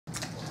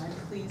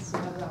pleased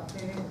to have the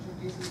opportunity to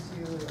introduce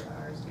you to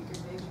our speaker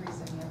today,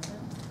 Terese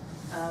Hansen.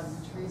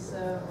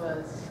 Terese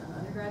was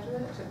an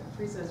undergraduate.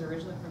 Terese is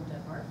originally from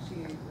Denmark.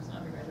 She was an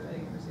undergraduate at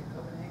the University of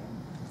Copenhagen,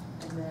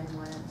 and then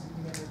went to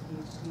get her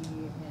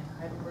PhD in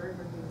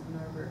Heidelberg, working with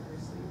Norbert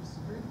Versleep's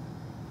group.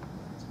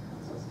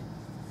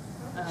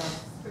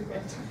 Pretty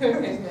good.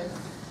 Okay, good.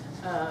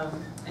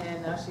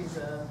 And now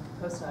she's a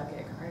postdoc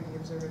at Carnegie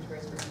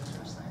Observatories for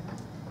International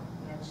Science.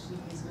 And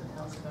she's going to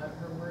tell us about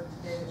her work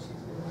today that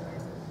she's been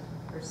doing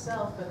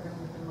herself, but then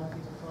we've been lucky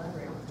to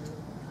collaborate with her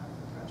on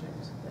the project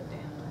that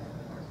Dan and I have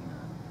been working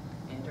on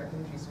in dark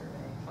energy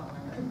survey,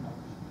 following a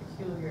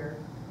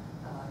peculiar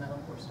metal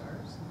core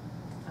stars.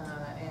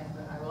 And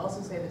I will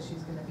also say that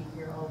she's going to be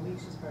here all week.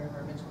 She's part of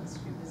our Mitchell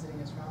Institute Visiting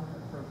Astronomer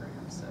program.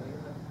 So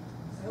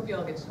I hope you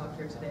all get to talk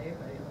to her today,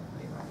 but you'll have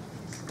plenty of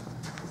opportunities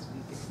this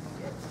week if you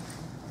can get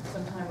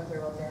some time with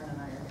her while Dan and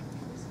I are going to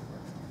be busy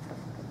working.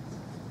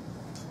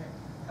 Okay.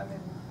 I'm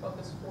in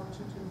focus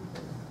 422.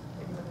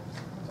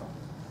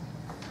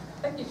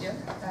 Thank you, Jim,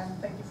 and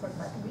thank you for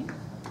inviting me.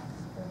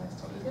 It's very nice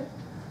to be here.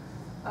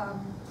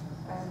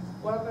 And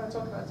what I'm going to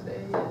talk about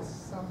today is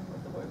some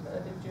of the work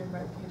that I did during my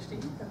PhD,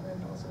 and then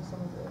also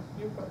some of the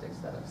new projects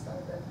that I've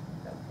started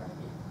at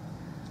Carnegie.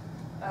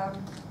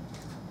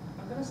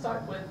 I'm going to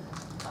start with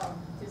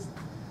just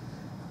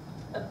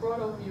a broad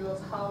overview of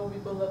how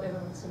we build up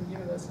elements in the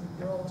universe. And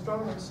you're all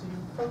astronomers, so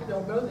you probably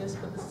all know this,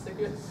 but this is a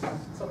good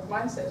sort of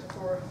mindset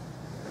for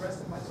the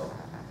rest of my talk.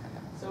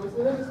 So if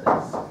we look at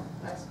this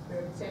nice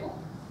periodic table,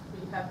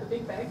 we have the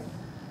Big Bang,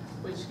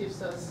 which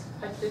gives us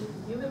hydrogen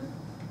and helium,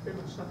 pretty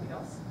much nothing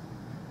else.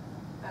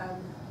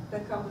 And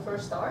then come the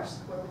first stars,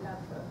 where we have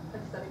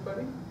hydrostatic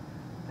burning,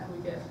 and we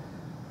get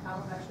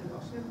carbon, nitrogen, and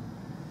oxygen.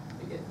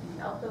 We get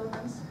the alpha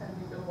elements, and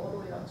we go all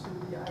the way up to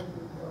the I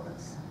group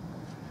elements.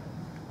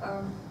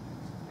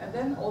 And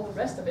then all the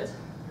rest of it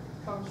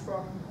comes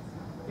from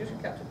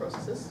neutron capture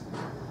processes,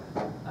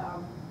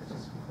 which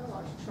is quite a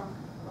large chunk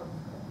of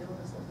the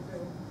elements that we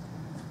do.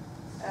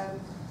 And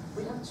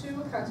we have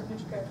two kinds of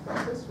neutron capture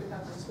processes. We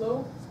have the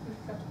slow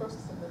neutron capture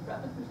process and the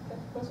rapid neutron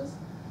capture process.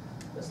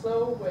 The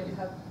slow, where you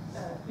have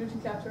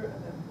neutron capture, and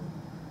then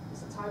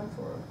there's a time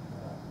for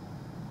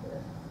the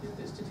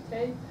nucleus to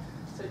decay.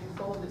 So you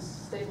follow this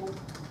stable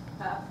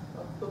path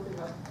of building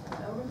up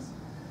elements.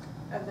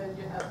 And then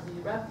you have the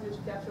rapid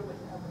neutron capture, where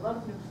you have a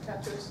lot of neutron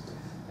captures,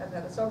 and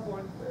then at some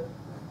point the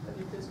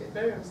nucleus get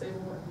very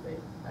unstable and they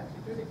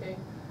actually do decay.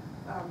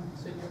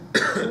 So you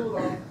move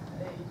along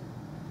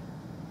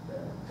a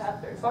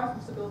path very far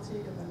from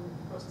stability, and then when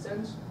the process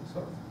ends, you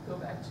sort of go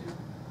back to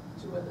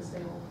where the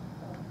stable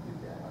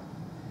nuclei are.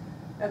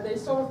 And they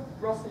sort of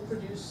roughly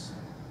produce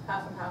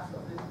half and half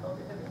of the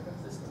heavy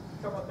elements. This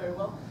doesn't come up very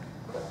well,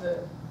 but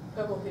the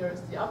purple here is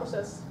the R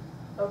process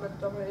element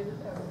dominated,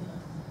 and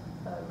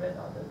the red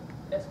are the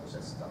S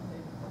process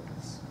dominated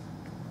elements.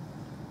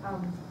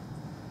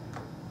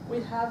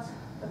 We have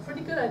a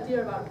pretty good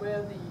idea about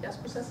where the S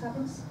process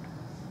happens.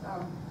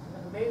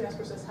 The main S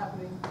process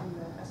happening in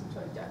the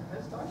asymptotic giant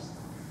red stars,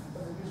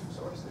 where the neutron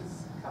source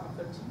is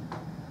carbon-13.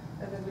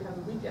 And then we have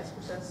a weak S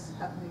process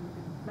happening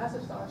in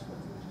massive stars, where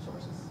the neutron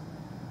source is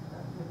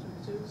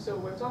neutron-2. So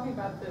we're talking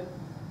about the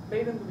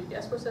main and the weak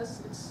S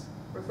process. It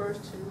refers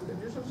to the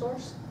neutron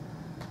source.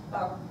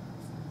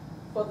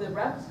 For the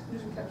rapid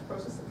neutron capture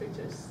process, the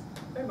picture is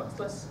very much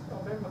less, or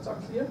very much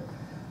unclear.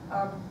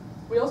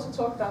 We also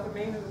talked about the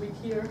main and the weak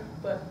here,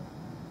 but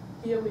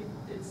here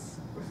it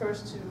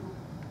refers to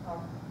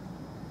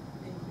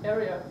the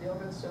area of the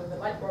elements. So the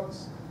light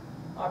worlds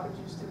are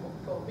produced in what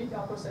we call a weak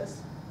R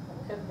process, and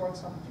the heavy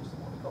worlds are produced in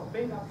what we call a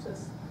main R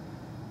process.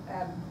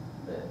 And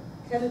the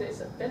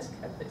candidates, best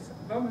candidates at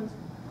the moment,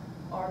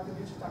 are the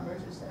neutron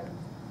mergers and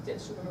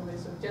jet supernovae.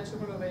 So jet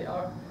supernovae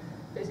are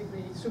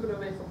basically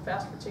supernovae from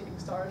fast rotating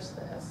stars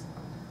that has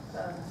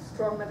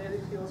strong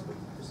magnetic fields, which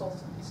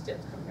results in these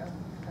jets coming out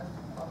and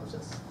R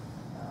process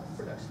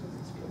production of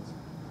these fields,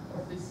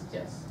 or these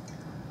jets.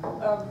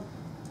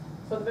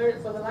 For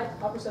the light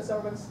R process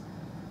elements,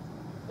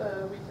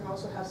 we can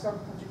also have some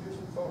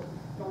contribution for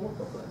normal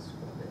covalent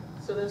supernovae.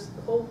 So there's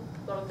a whole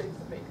lot of things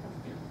that may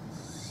contribute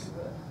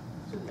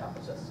to the R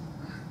process.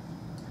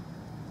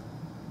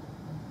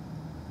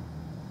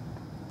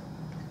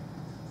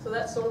 So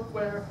that's sort of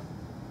where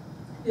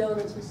the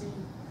elements we see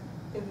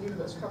in the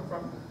universe come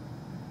from.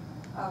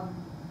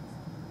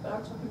 But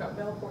I'm talking about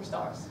metal core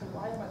stars. And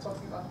why am I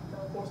talking about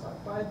metal core stars?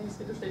 Why are these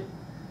interesting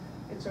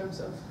in terms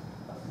of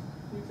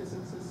nuclear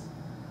synthesis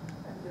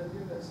and the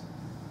universe?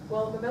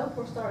 Well, the metal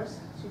core stars,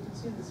 as you can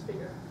see in this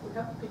figure, we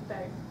have the Big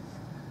Bang,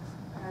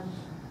 and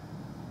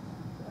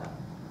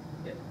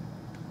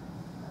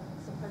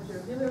sometimes you're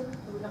helium,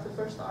 and we have the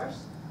first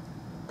stars,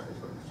 which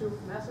were produced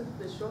from acid,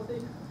 this shortly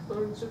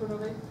exploding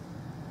supernovae,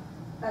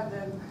 and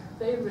then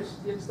they enrich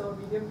the interstellar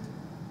medium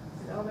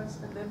in elements,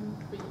 and then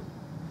we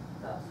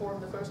form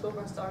the first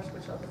low-mass stars,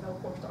 which are the metal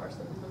core stars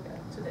that we look at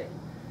today.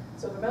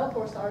 So the metal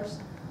core stars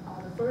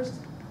are the first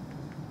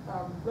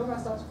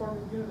low-mass stars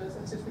formed in the universe,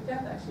 and since we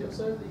can't actually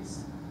observe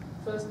these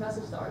first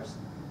massive stars,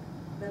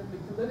 then we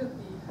can look at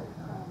the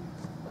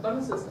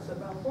abundances of the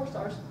metal core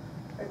stars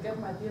and get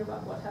an idea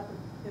about what happened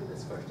in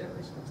this first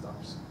generation of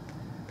stars.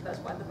 That's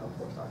why the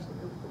L4 stars are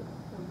really cool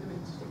and really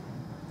interesting.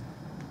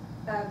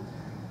 And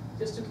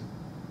just to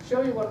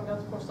show you what an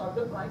L4 star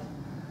looked like,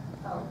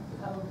 we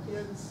have over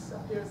here,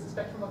 here is the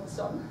spectrum of the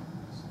sun,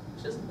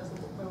 which isn't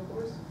visible, of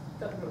course,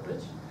 kind of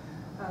rich.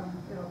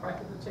 In our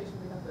bright representation,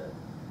 we have the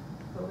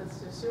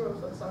zero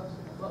for the sun, so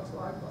we have lots of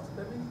light, lots of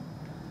living.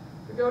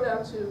 We go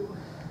down to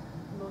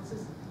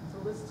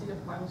velocity of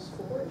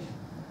 -4-ish,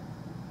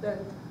 then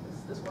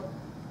this one,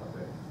 what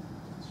we're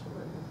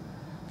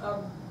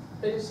showing.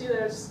 But you see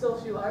there's still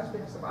a few lines. We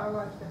have some iron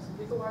lines, we have some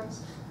nickel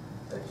lines.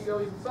 If you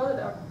go even further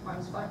down,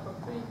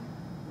 -5.3,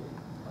 we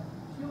have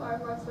a few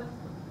iron lines left,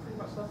 but pretty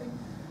much nothing.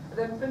 And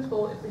then in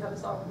principle, if we had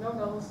this out with no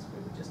nulls,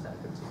 we would just have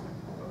continuing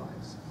number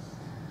lines.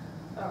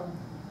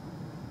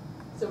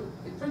 So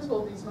in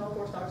principle, these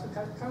L4 stars are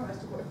kind of nice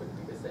to work with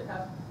because they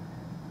have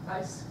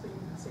nice, clean,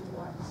 single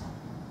lines.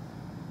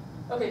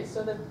 Okay,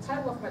 so the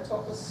title of my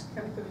talk was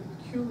chemically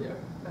peculiar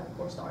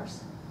L4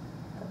 stars.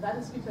 And that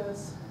is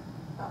because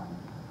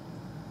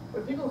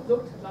when people have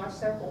looked at large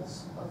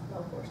samples of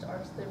L4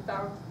 stars, they've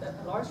found that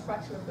a large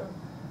fraction of them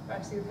are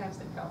actually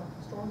enhanced in carbon,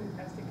 strongly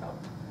enhanced in carbon.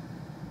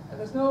 And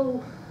there's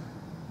no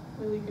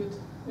really good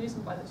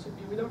reason why this should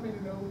be. We don't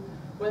really know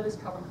where this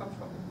carbon comes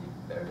from in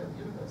the very early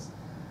universe.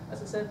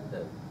 As I said,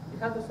 you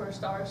have the first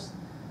stars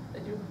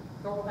that do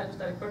normal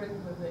hydrostatic burning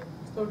when they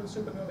explode in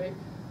supernovae.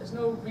 There's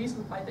no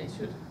reason why they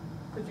should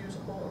produce a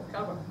whole lot of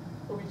carbon,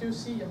 but we do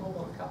see a whole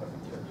lot of carbon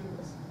from the early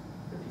universe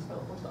with these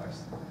L4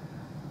 stars.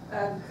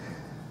 And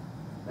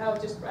now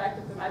just brag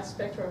at the nice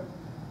spectrum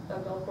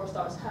that L4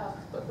 stars have,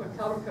 but when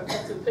carbon comes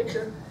into the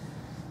picture,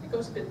 it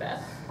goes a bit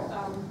bad.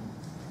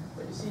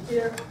 What you see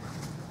here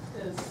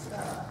is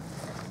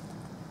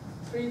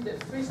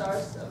three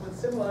stars with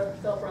similar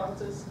cell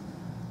parameters.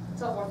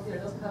 The top one here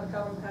doesn't have a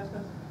carbon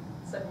enhancement.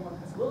 The second one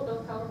has a little bit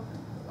of carbon.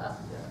 The last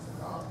one here has a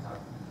lot of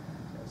carbon.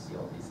 You see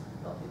all these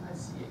lovely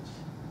nice CH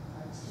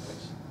lines,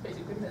 which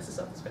basically messes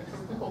up the spectrum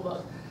a whole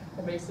lot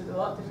and makes it a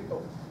lot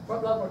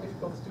more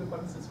difficult to do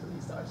abundances for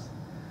these stars.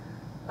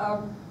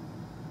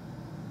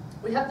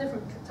 We have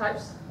different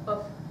types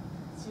of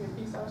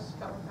CMP stars,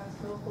 carbon enhanced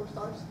L4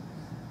 stars,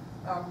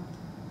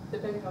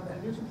 depending on their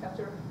Newton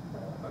capture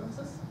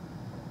abundances.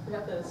 We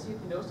have the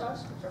CMP no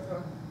stars, which I'm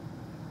going to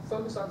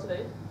focus on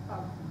today.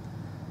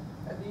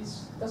 And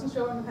these doesn't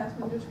show an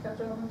enhancement Newton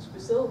capture elements. They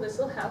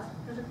still have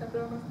Newton capture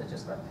elements, they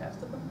just got enhanced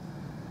to them.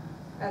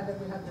 And then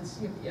we have the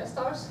CMPS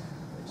stars,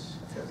 which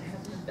show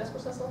enhancement S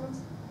process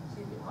elements,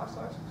 CMPR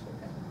stars, which show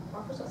enhancement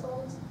R process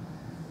elements,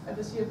 and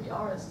the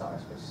CMPRS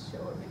stars, which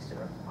show a mixture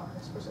of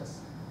RS process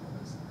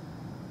elements.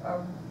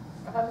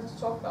 I'm happy to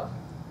talk about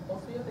all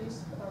three of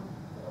these, but I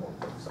won't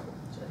focus on them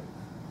today.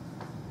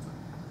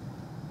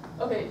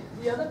 Okay,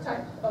 the other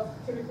type of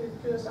chemically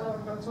peculiar star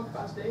I'm going to talk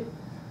about today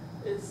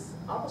is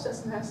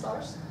R-process enhanced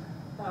stars.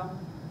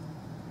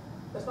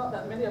 There's not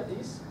that many of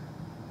these,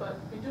 but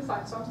we do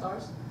find some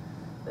stars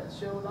that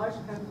show large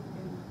enhancement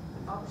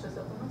in R-process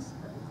elements.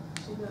 And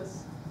you see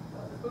this,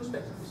 the blue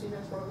spectrum you see here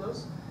is one of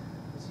those.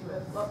 You see we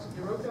have lots of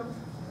europium,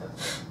 we have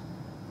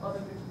other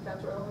Newton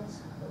capture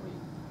elements that we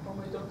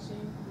normally don't see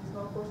in these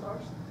L4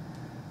 stars.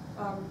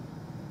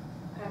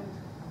 And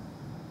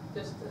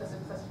just as a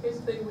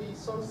classification thing, we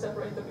sort of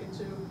separate them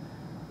into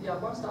the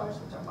R1 stars,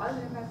 which are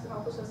mildly enhanced in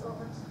R-process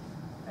elements,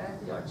 and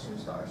the R2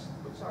 stars,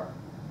 which are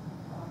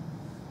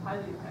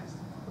highly enhanced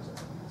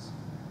R-process elements.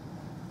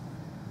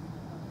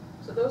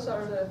 So those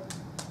are the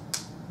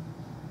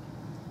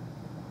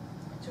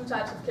two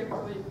types of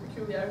chemical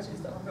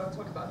peculiarities that I'm going to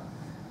talk about: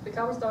 the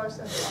carbon stars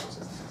and the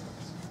R-process stars.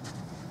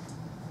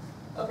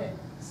 Okay,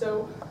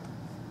 so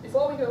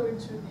before we go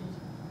into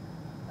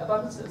the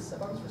abundance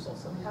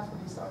results that we have for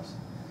these stars,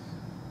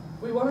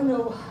 we want to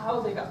know how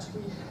they got to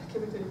be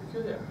chemically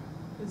peculiar.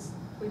 Because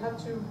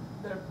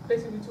there are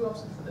basically two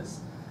options for this.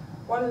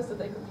 One is that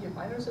they could be in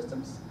binary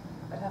systems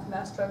that have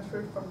mass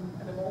transferred from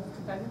an evolved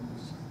companion,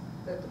 which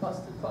they've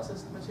deposited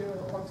processed material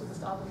onto the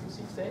star that we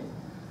see today.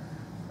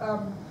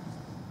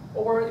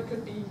 Or it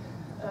could be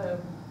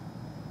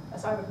a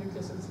sign of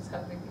nuclear synthesis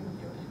happening in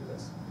the early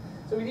universe.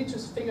 So we need to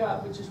figure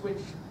out which is which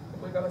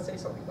if we're going to say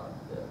something about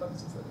the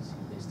abundances that we see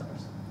in these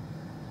stars.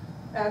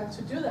 And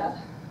to do that,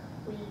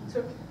 we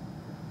took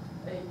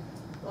a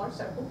large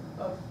sample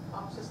of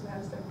R-process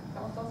enhanced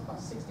carbon stars,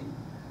 about 60,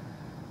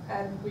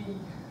 and we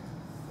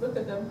looked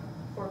at them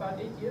for about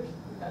 8 years.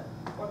 We had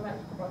one night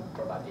per month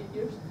for about 8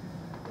 years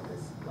with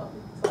this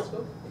lovely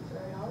telescope, the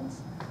Canary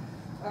Islands.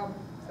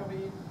 And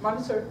we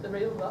monitored the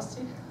radial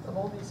velocity of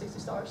all these 60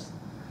 stars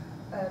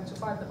to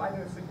find the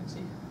binary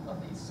frequency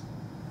of these.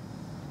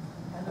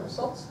 And the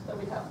results that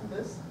we have from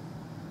this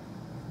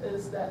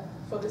is that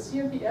for the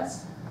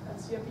CMPS and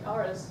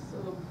CMPRS,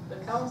 so the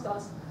carbon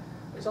stars,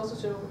 which also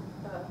show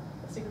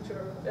a signature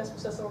of S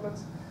process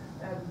elements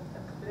and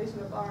a combination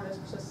of R and S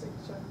process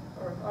signature,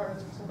 or R and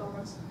S process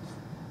elements,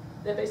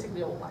 they're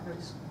basically all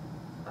binaries.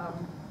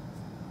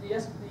 The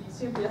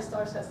CMPS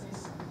stars has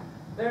these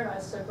very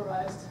nice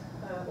circularized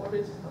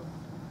orbit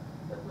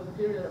with a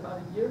period of about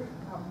a year.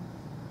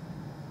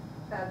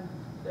 And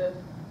the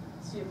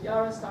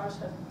CMPR stars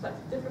have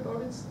slightly different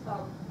orbits.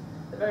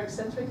 They're very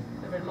eccentric,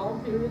 they're very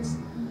long periods.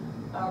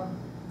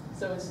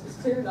 So it's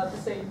clearly not the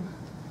same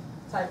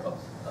type of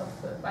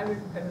binary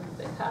companion that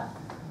they have,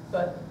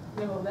 but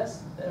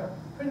nevertheless, they're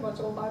pretty much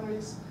all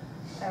binaries,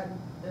 and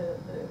the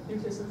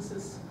nuclear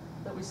synthesis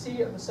that we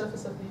see on the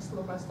surface of these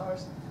low mass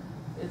stars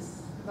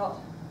is not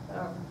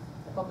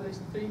a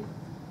population 3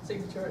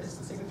 signature, it's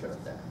the signature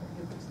of their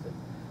nucleus.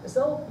 It's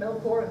still metal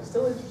core and it's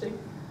still interesting,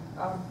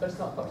 but it's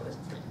not population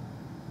 3.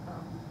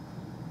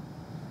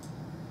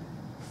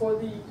 For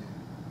the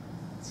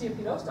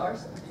CMP no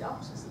stars and the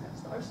opposites in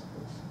stars,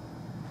 which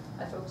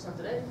I focus on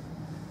today,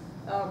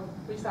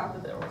 we found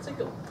that they're all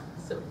single.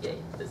 So yay,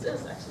 this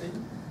is actually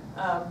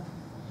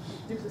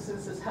nuclear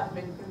synthesis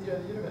happening in the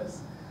early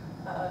universe.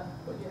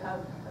 What you have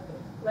at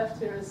the left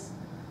here is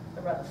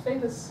a rather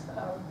famous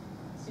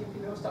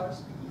CMP no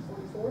stars,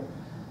 BE44,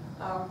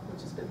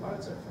 which has been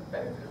monitored for a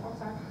very, very long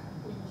time.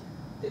 We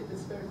did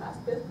this very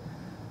last bit,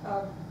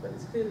 but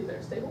it's clearly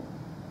very stable.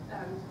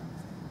 And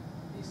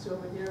these two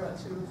over here are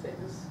two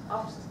famous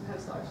opposites in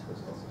stars, which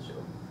also show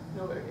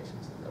no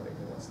variations in the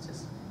radial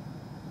velocities.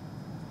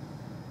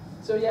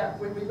 So yeah,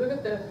 when we look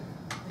at the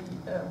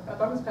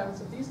abundance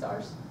patterns of these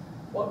stars,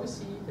 what we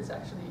see is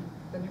actually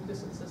the nuclear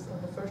synthesis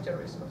of the first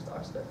generation of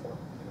stars that form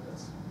the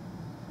universe,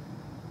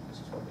 which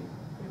is what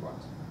we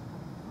want.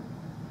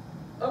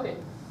 Okay,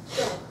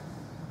 so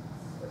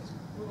let's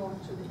move on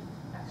to the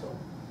actual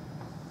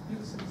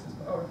nuclear synthesis,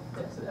 or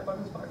yes, the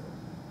abundance part.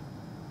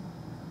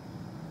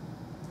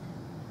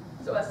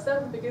 So as I said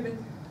at the beginning,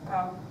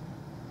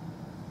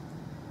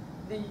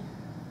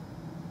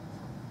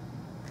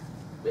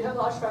 we have a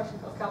large fraction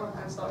of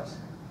carbon-enhanced stars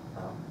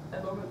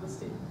at low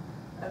metallicity,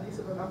 and these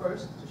are the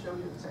numbers to show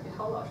you exactly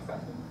how large a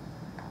fraction.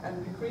 And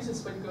it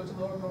increases when you go to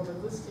lower and lower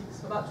metallicity.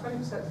 So about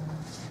 20%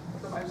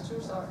 of the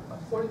 -2 star,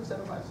 about 40%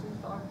 of the -3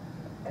 star,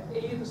 and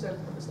 80%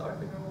 of the stars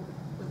we know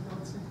with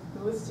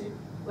metallicity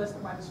less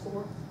than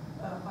 -4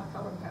 are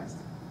carbon-enhanced.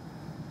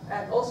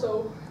 And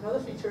also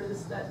another feature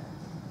is that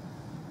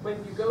when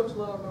you go to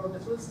lower and lower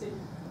metallicity,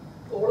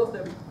 all of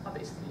them are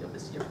basically of the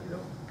CMP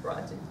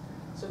variety.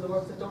 So the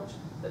ones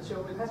that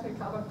show enhancement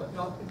carbon but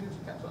not in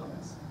neutron capture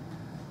elements.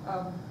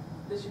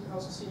 This you can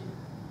also see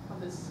on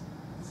this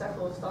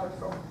sample of stars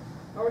from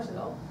Norris et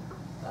al.,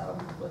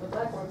 where the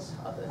black ones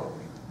are the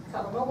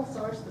carbon normal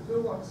stars, the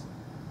blue ones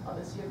are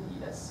the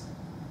CMP-S,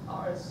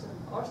 Rs, and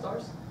R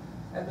stars,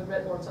 and the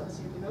red ones are the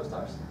CMP no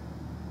stars.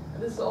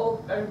 And this is all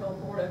very well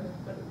important,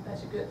 but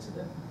as you get to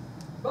the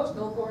most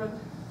well important,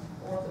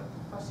 all of them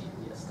are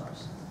CMP-S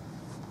stars.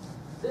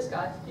 This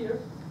guy here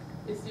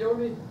is the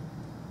only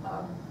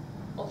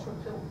ultra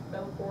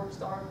metal core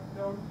star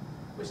known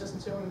which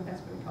doesn't show an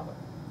enhancement in carbon.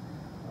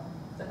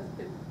 That has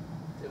been,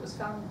 it was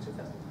found in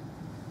 2000,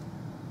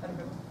 I don't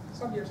remember,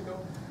 some years ago,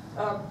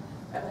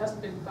 and it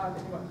hasn't been found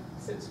anyone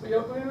since. We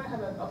only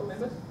have an upper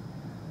limit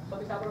for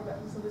the carbon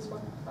abundance in this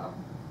one.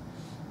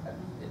 And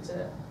it's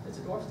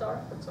a dwarf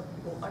star, but some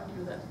people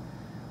argue that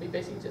we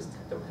basically just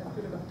don't have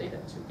good enough data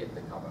to get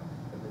the carbon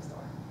from this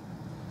star.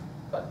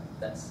 But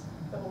that's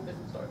a whole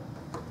different story.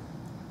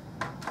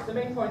 The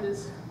main point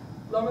is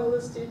low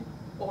metallicity,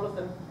 all of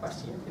them are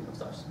CMP no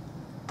stars.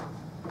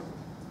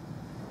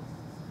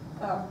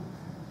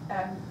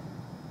 And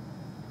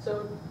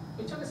so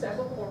we took a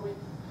sample, or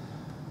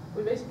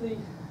we basically,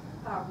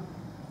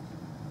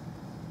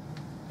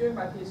 during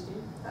my PhD,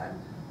 and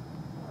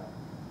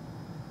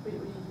we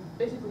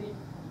basically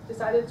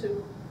decided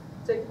to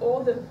take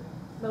all the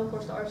metal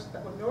core stars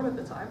that were known at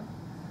the time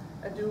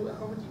and do a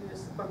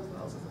homogeneous abundance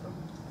analysis of them.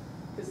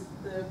 Because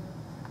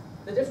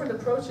the different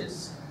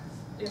approaches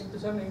in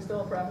determining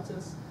stellar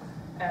parameters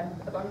and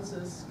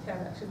abundances can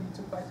actually lead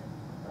to quite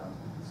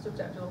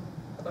substantial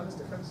abundance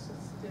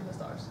differences in the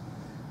stars.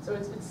 So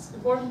it's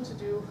important to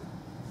do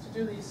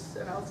these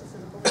analyses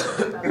in a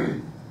homogeneous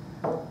manner.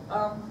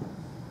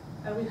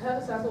 And we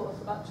had a sample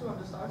of about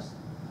 200 stars.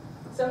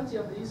 70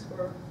 of these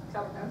were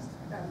carbon enhanced,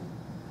 and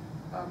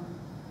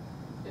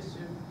just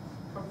to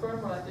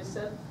confirm what I just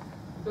said,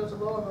 it goes to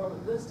lower and lower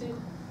metallicity,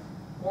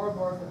 more and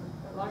more of a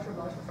larger and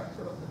larger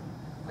fraction of them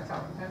are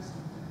carbon enhanced.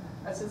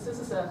 And since this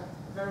is a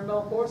very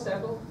well core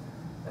sample,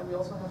 then we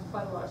also have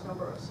quite a large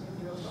number of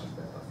CMP no stars,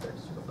 about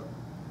 32 of them.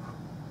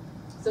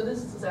 So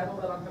this is the sample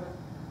that I'm going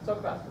to talk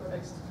about for the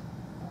next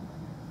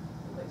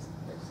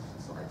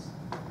slides.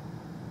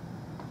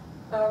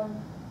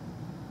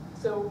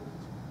 So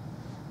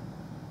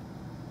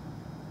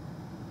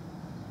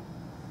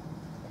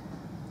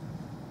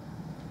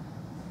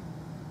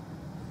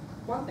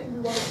one thing we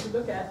wanted to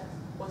look at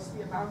was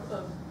the amount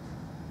of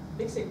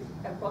mixing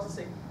and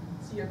processing,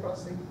 CN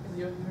processing in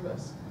the early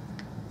universe.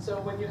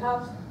 So when you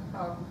have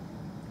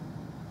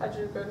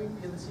hydrogen burning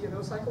via the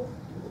CNO cycle,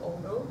 you will all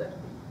know that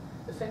we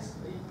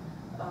effectively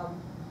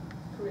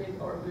create,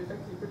 or we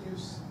effectively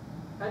produce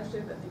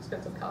nitrogen at the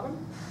expense of carbon,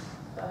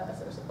 as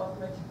there's a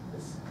bottleneck in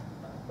this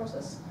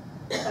process.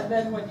 And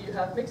then when you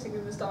have mixing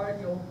in the star,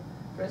 you'll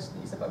press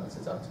these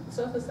abundances up to the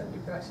surface, and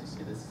you can actually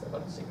see this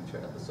abundance signature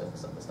at the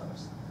surface of the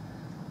stars.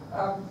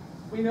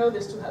 We know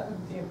this to happen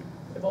in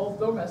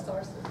evolved low mass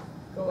stars,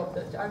 go up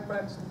the giant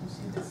branch and you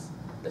see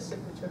this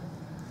signature.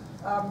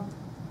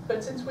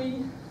 But since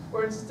we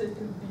were interested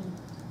in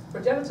the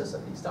progenitors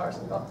of these stars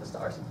and not the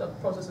stars, the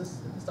processes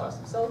in the stars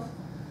themselves,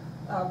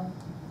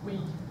 we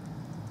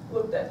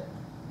looked at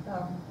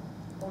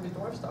only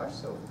dwarf stars,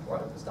 so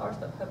one of the stars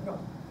that have not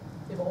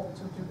evolved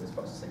to do this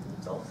processing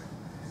themselves.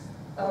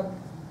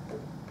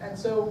 And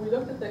so we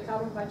looked at the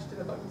carbon and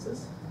nitrogen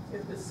abundances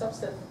in this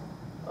subset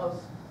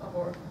of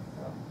our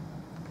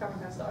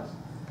carbon stars,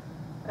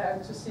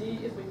 and to see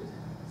if we could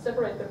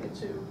separate them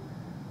into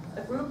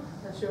a group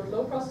that showed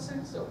low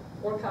processing, so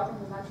more carbon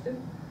than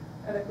nitrogen,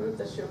 and a group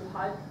that showed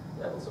high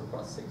levels of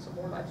processing, so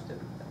more nitrogen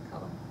than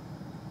carbon.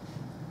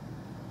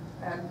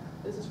 And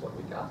this is what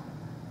we got.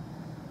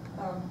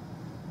 So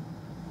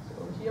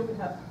over here we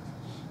have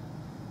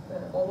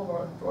all of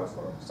our dwarf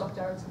or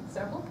subgiants in the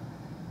sample.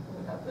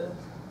 We have the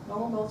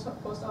normal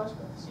meltwater stars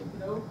with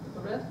CMP0 with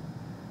the red,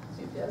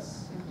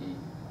 CMPS,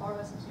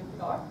 CMP-RS, and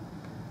CMP-R.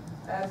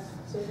 And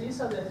so these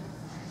are the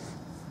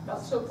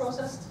not so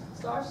processed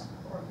stars,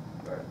 or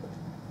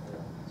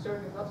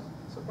certainly not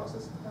so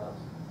processed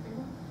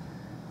people.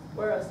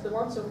 Whereas the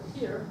ones over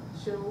here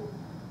show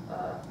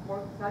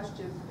more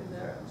nitrogen in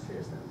their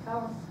atmospheres than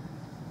carbon,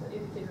 that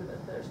indicated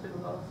that there's been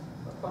a lot of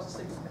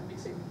processing and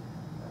mixing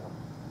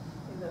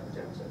in the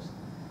progenitors.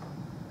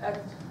 And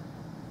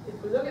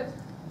if we look at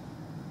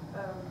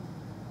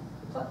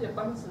plot the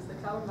abundances, the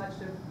carbon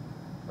nitrogen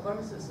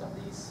abundances of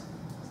these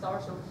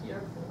stars over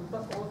here, well, we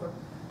plot all of them,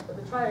 but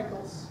the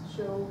triangles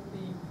show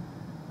the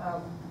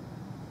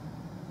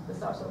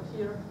stars over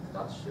here, the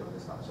dots show the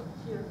stars over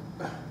here.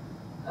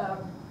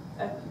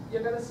 And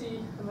you're going to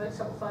see, in the next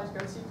couple of slides, you're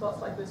going to see plots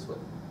like this with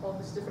all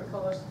these different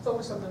colors.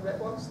 Focus on the red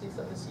ones, these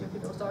are the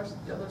CMP0 stars,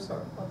 the others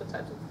are other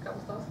types of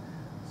carbon stars,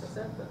 as I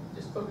said, but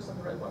just focus on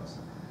the red ones.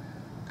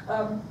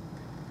 And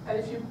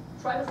if you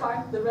try to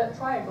find the red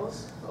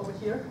triangles over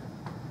here,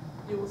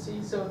 you will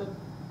see, so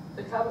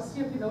the carbon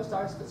CMP0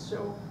 stars that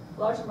show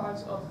large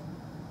amounts of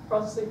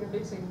processing and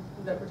mixing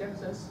in their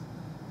progenitors,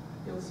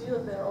 you'll see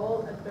that they're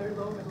all at very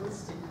low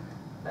metallicity,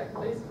 like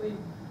basically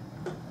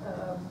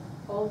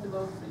all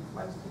below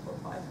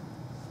 3-3.5.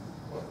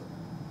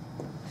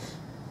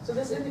 So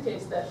this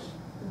indicates that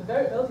in the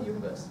very early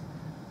universe,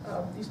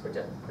 these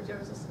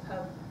progenitors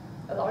have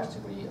a large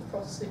degree of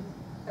processing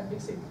and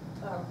mixing,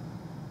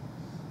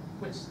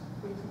 which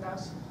we can now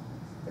see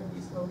in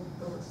these low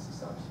metallicity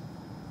stars.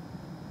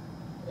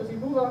 If we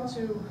move on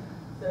to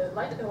the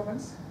light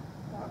elements,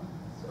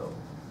 so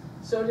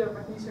sodium,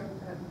 magnesium,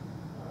 and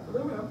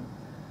aluminum,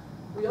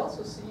 we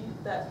also see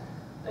that,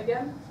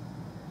 again,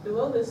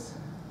 below this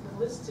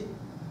metallicity,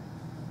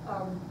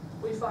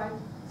 we find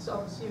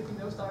some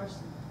CMP0 stars,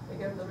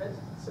 again the red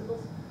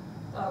symbols,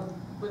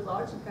 with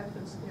large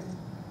enhancements in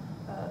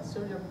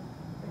sodium,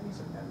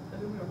 magnesium, and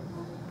aluminum.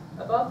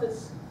 Above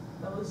this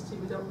metallicity,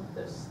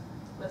 there's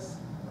less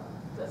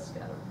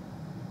scattering.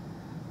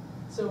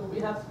 So we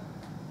have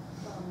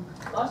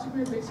large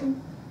degree of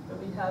mixing, and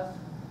we have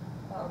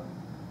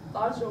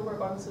large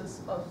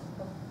overabundances of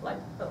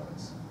light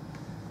elements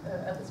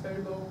at this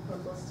very low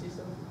metallicity,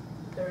 so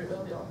very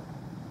early on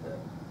in the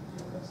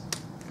universe.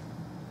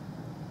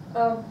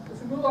 If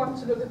we move on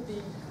to look at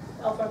the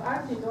alpha and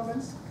iron peak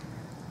elements,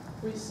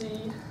 we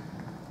see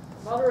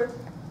moderate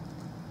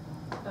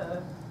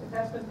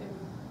enhancement in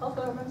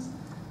alpha elements,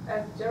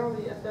 and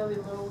generally a fairly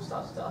low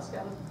star-to-star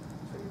scatter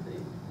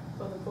between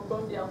for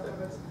both the alpha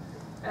elements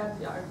and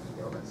the iron peak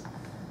elements.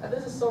 And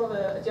this is sort of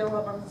a general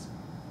abundance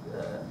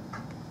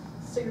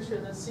signature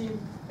that's seen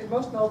in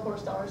most meltwater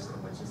stars,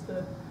 which is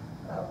the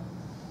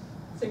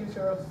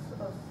signature of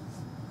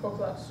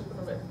core-collapsed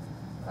supernovae.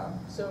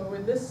 So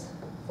in this,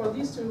 for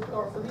these two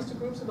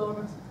groups of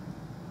elements,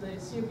 the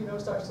CMP0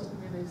 stars doesn't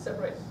really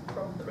separate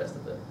from the rest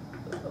of the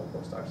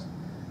meltwater stars.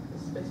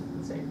 It's basically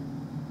the same.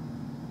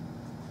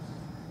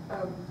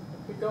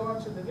 If we go on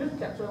to the Newton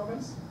capture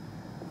elements,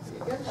 we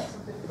again have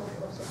some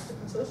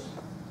differences.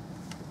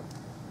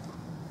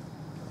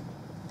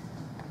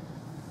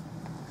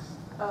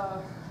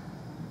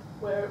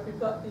 Where we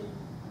plot the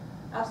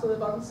absolute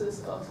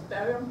abundances of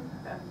barium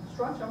and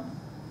strontium,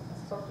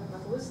 strontium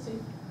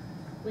metallicity,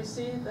 we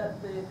see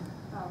that the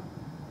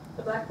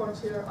black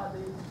points here are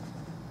the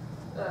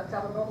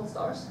carbon normal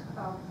stars,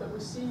 but we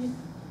see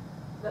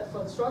that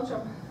for the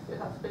strontium, you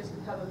have to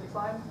basically have a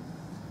decline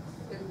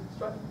in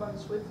strontium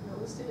abundance with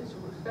metallicity, as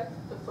you would expect.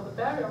 But for the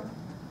barium,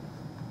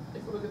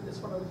 if we look at this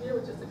one over here,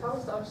 which is the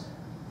carbon stars,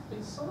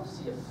 we sort of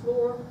see a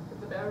floor with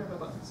the barium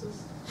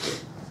abundances.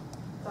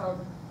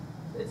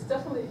 It's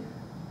definitely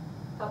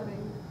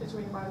happening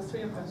between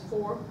 -3 and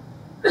 -4.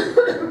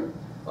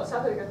 What's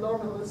happening at lower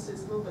metallicity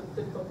is a little bit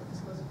difficult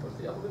because of course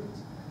the upper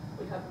limits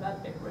we have in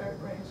that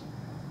range.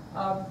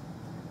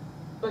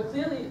 But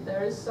clearly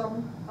there is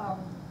some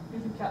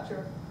Newton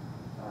capture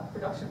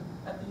production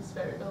at these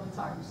very early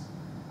times.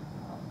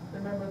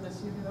 Remember the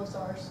CMP0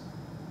 stars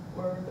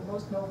were the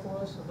most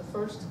meltwaters of the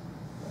first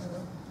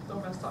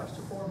low-mass stars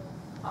to form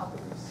after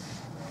these,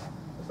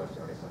 the first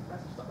generation of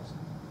massive stars.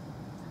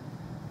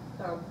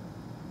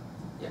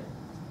 Yeah.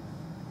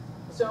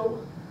 So,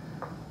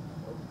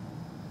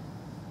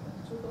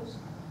 close?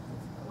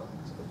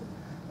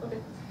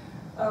 Okay.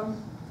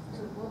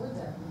 So what would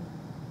that mean?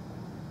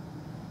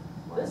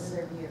 Why This? would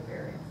there be a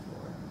variant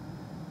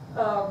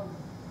for?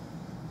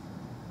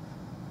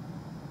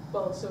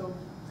 Well, so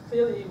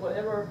clearly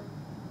whatever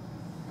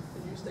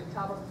produced in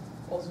carbon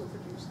also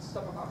produced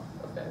some amount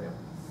of barium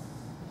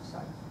each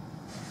side.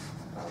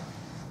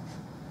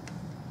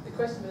 The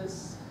question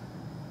is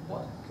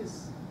what?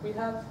 Because we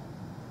have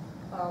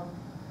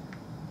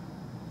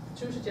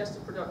two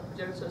suggested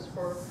progenitors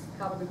for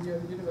carbon in the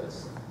early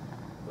universe.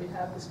 We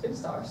have the spin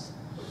stars,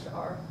 which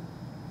are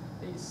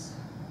these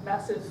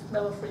massive,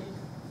 metal-free,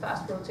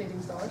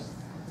 fast-rotating stars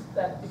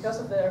that, because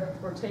of their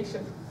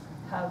rotation,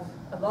 have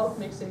a lot of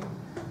mixing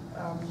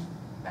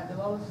and a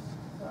lot of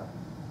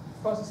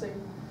processing,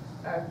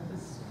 and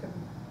this can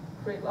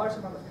create large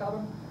amount of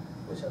carbon,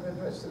 which are then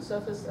dredged to the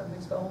surface and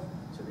expelled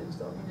to the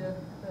interstellar media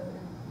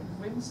in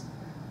winds.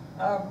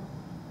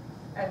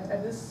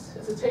 And this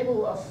is a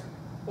table of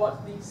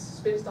what these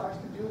spin stars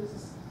can do.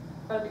 This is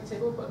not a big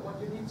table, but what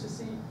you need to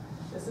see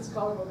is this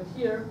column over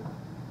here,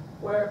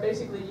 where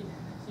basically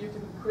you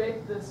can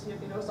create the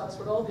CMB stars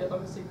with all the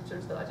abundance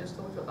signatures that I just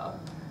told you about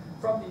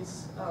from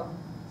these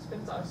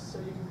spin stars. So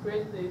you can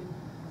create the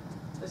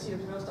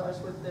CMB stars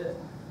with the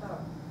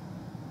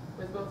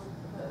with both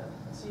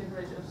CN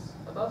ratios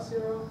above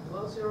 0,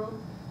 below 0.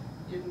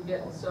 You can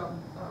get some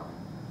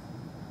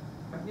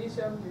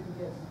magnesium. You can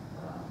get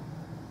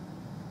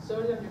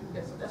sodium. You can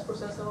get some S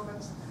process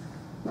elements.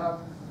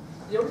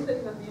 The only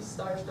thing that these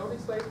stars don't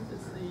explain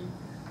is the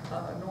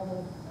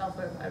normal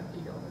alpha and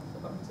peak element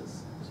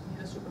abundances, which you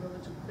need a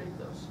supernova to create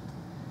those.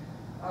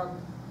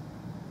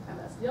 And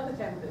that's the other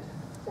candidate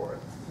for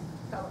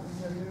the carbon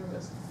in the early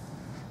universe.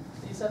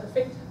 These are the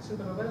fake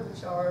supernovae,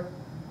 which are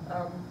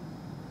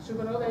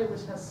supernovae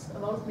which has a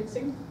lot of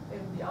mixing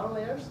in the outer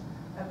layers,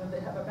 and then they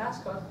have a mass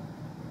cut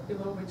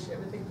below which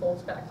everything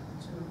falls back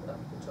to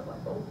a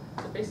black hole.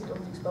 So basically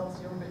only expels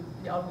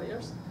the outer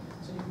layers.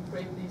 So you can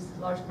create these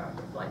large amount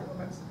of light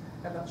elements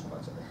and not so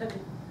much of the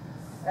heavy.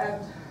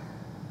 And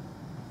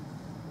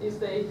if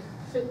they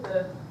fit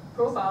the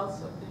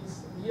profiles of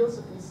these yields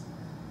of these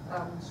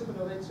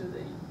supernovae to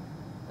the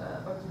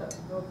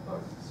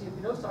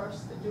CMB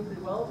stars, they do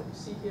pretty well. What you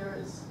see here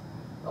is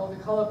all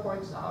the color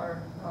points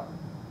are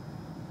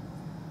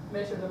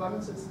measured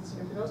abundances in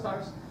CMB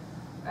stars,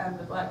 and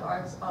the black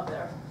lines are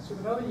their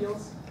supernova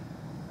yields.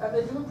 And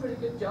they do a pretty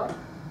good job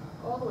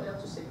all the way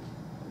up to sync,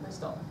 and they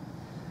stop.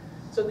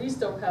 So these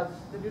don't have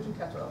the Newton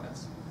capture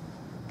elements.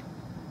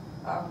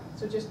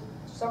 So just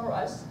to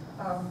summarize,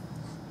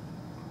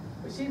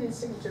 we see these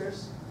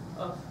signatures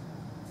of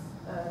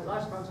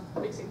large amounts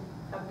of mixing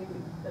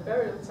happening at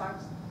very early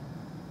times.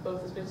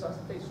 Both the spin stars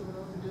and phase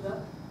supernovae do that.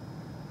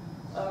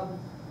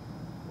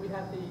 We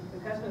have the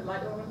enhancement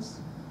light elements,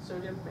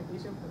 sodium,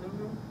 magnesium,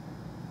 aluminum.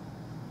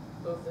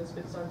 Both the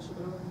spin stars and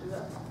supernovae do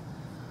that.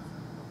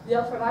 The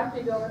alpha and iron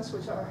peak elements,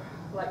 which are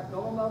like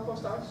normal Malport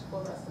stars,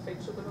 well, that's the fake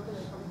supernova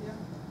that's coming here.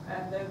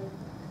 And then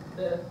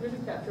the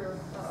Newton capture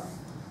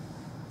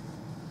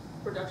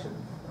production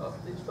of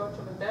the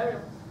strontium and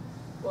barium,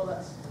 well,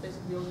 that's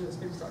basically only the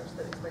spin stars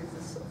that explains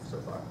this so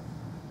far.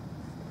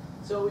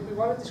 So if we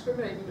want to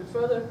discriminate even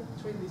further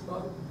between these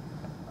models,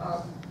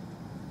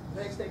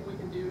 the next thing we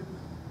can do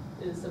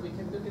is that we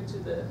can look into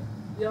the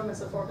elements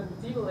that form in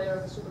the deeper layer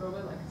of the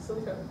supernova, like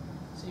silicon,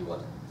 see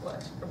what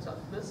actually comes out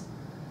of this.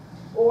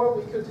 Or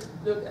we could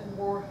look at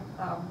more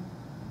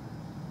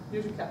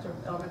Newton capture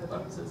element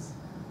abundances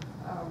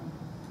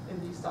in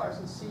these stars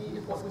and see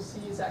if what we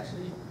see is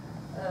actually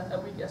a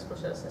weak S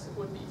process, as it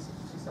would be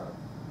CGC star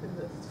in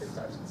the spin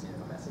stars and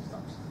CN massive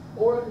stars,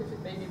 or if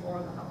it may be more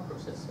of a Hammer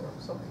process or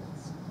something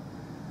else.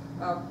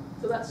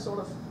 So that's sort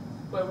of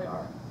where we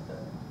are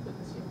with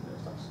the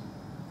CN stars,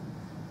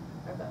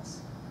 and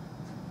that's.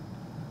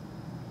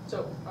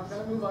 So I'm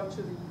going to move on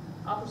to the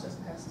R process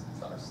enhanced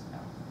stars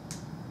now.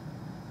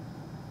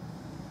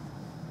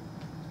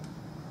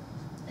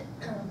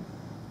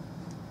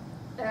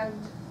 And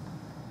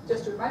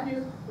just to remind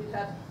you, we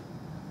had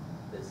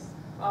this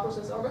R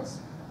process elements,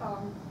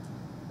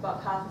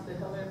 about half of the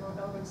helium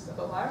elements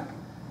above iron,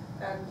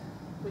 and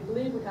we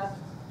believe we have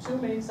two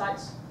main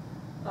sites,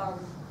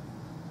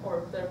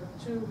 or there are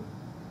two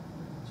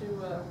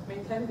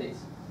main candidates,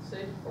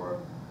 say, for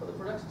the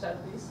production side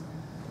of these,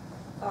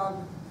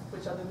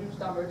 which are the Newton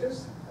star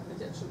mergers and the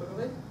jet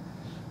supernovae,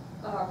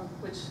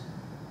 which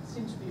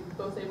seem to be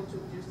both able to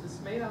produce this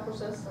main R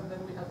process, and then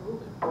we have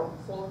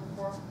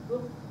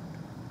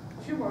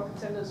a few more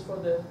contenders for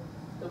the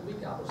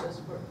weak R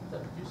process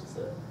that produces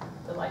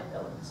the light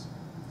elements.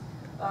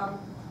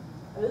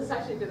 And this has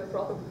actually been a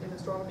problem in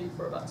astronomy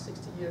for about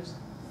 60 years.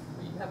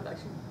 We haven't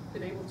actually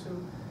been able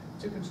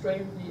to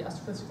constrain the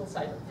astrophysical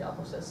side of the R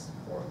process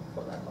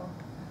for that long.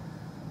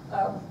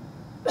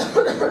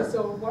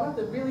 So one of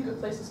the really good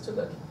places to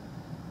look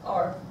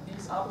are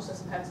these R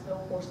process enhanced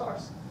L4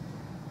 stars.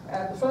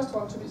 And the first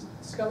one to be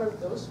discovered of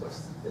those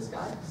was this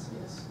guy,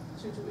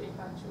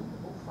 CS22892,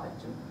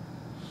 052,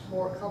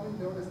 more commonly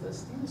known as the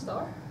Steven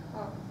star.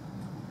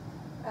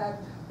 And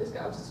this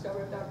guy was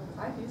discovered down in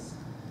the 90s.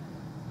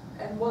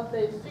 And what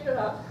they figured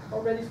out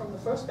already from the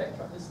first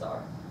spectra of this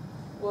star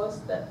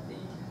was that the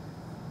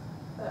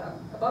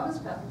abundance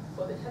pattern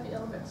for the heavy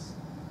elements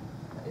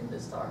in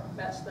this star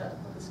matched that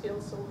of the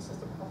scaled solar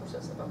system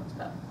opposites abundance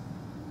pattern.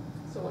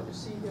 So what you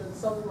see here in the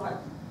southern line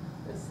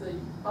is the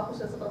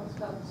opposites abundance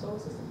pattern of the solar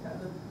system,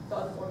 and the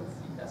dotted one is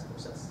the gas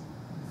process.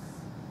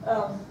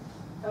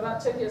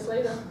 About 10 years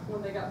later,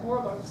 when they got more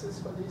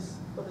abundances for this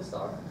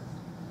star,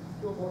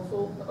 do a more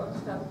full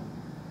abundance pattern,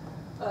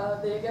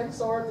 they again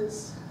saw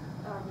this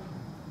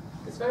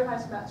very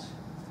nice match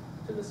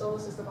to the solar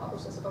system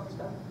opposites abundance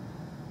pattern,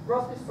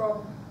 roughly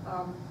from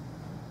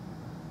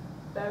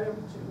barium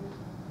to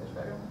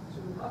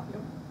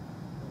hafnium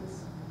in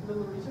this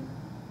middle region.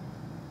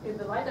 In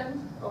the light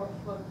end, or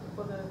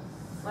for the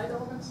light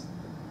elements,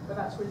 the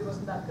match really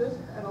wasn't that good,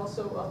 and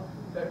also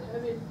very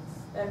heavy,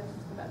 and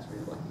the match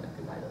really wasn't that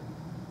good either.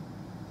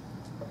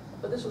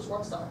 But this was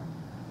one star,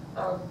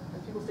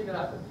 and people figured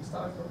out that these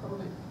stars were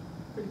probably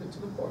pretty good to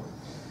look for.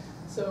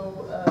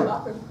 So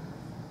Bachmann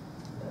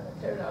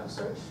carried out a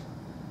search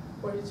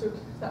where he took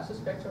cluster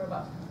spectra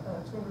about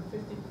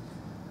 250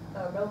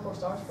 Melbourne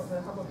stars from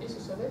the Hamburg ESO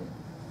survey,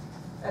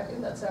 and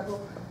in that sample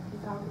he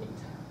found 8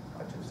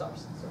 R2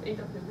 stars, so 8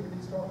 of the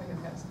really strongly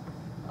enhanced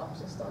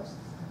opposite stars,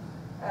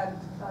 and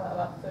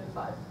about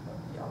 35 of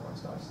the R1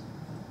 stars.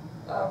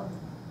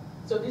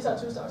 So these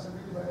R2 stars are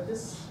really rare.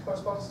 This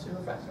corresponds to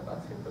a fraction of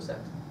about 3%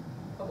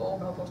 of all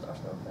Melbourne stars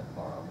known that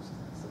are opposite.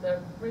 So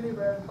they're really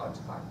rare and hard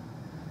to find.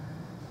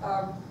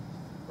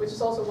 Which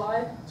is also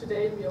why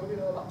today we only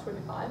know about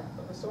 25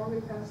 of the strongly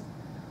enhanced.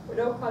 We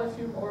know quite a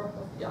few more of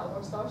the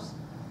R1 stars,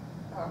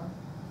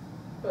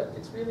 but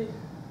it's really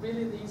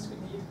these we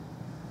need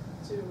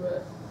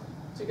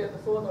to get the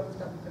full abundance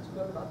pattern and to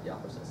learn about the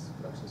opposites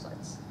production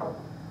sites.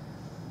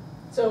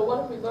 So what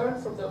have we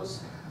learned from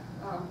those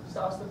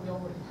stars that we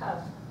already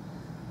have?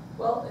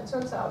 Well, it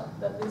turns out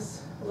that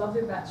this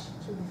lovely match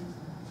to the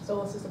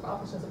solar system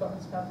opposites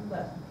abundance pattern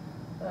that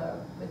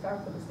they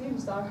found for the Steven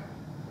star,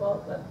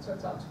 well, that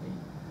turns out to be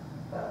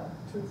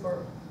true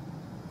for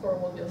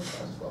all the other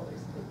stars as well,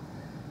 basically.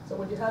 So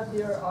what you have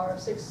here are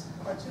 6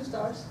 R2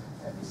 stars,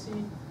 and you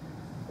see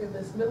in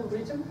this middle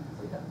region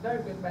we have a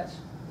very good match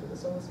to the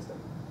solar system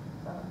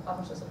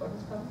opposites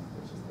abundance pattern,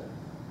 which is the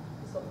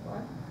solid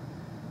line.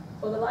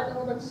 For the light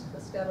elements,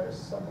 the scatter is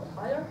somewhat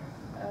higher,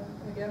 and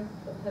again,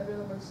 for the heavy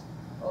elements,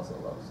 also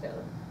a low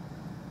scatter.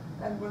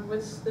 And when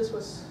this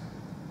was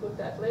looked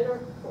at later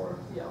for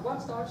the R1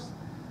 stars,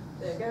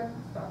 they again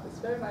found this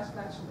very nice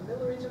match in the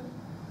middle region,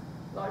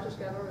 larger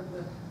scatter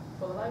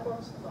for the light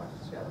ones, and larger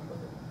scatter for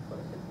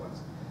the hidden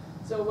ones.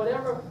 So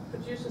whatever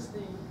produces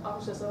the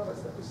opposite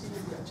elements that we see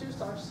in the R2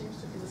 stars seems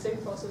to be the same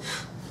process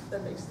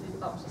that makes the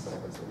opposite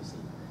elements that we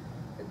see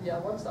in the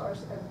R1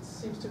 stars, and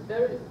seems to be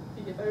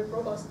a very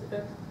robust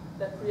event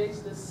that creates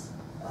this,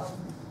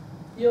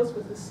 yields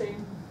with the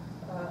same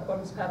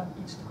abundance pattern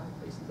each time,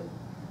 basically.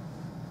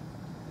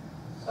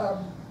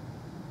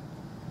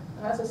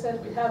 And as I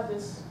said, we have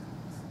this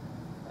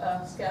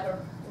scatter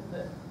in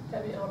the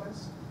heavy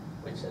elements,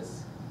 which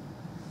has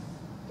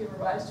given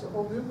rise to a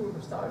whole new group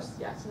of stars,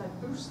 the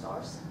actinide boost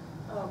stars.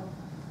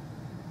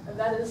 And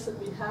that is that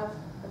we have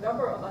a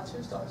number of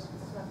R2 stars, we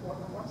also have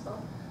one star,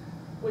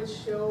 which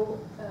show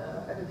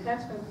an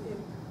enhancement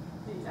in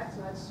the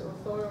actinides, so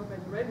thorium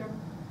and uranium,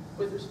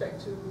 with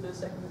respect to the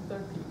second and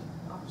third peak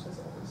opposites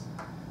elements.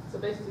 So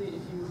basically,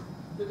 if you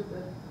look at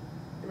the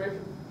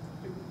uranium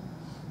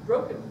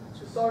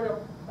to thorium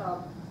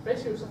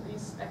ratios of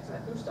these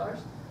actinide boost stars,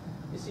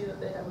 you see that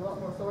they have a lot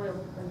more thorium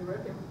than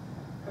uranium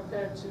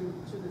compared to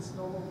this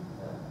normal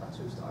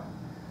R2 star.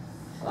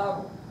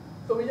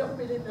 But we don't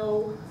really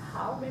know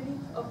how many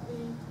of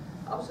the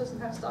opposites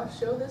enhanced stars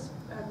show this,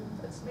 and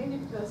it's mainly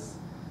because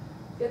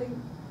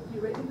getting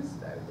uranium is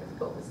very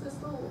difficult. It's this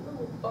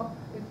little bump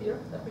in here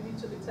that we need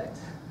to detect.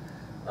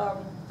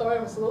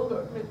 Thorium is a little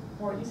bit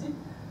more easy,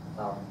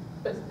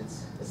 but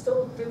it's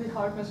still really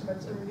hard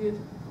measurements, and we need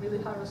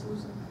really high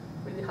resolution,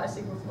 really high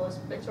signal to noise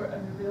spectra,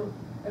 and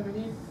we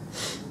need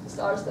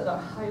stars that are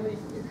highly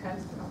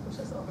enhanced in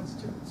opposites elements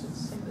to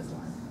see this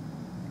line.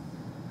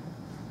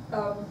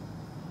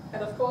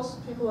 And of course,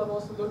 people have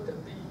also looked at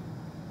the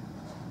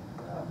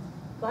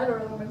lighter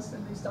elements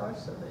in these stars,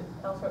 so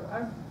the alpha and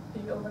iron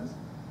peak elements,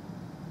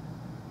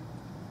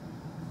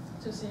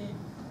 to see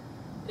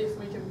if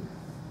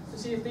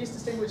these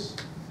distinguish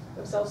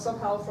themselves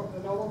somehow from the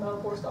normal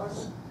metal-core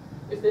stars,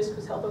 if this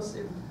could help us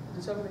in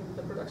determining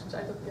the production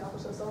site of the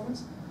opposites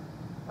elements.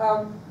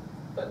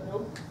 But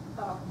no,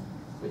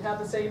 we have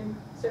the same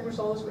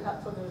results we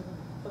had for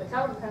the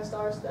carbon enhanced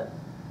stars, that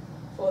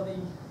for the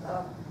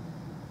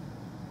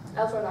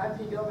alpha and iron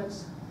peak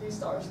elements, these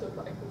stars look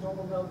like the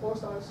normal metal-core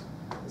stars.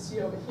 You see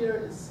over here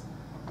is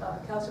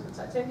calcium and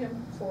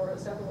titanium for a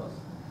sample of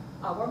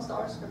R1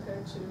 stars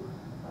compared to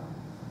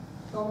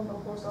normal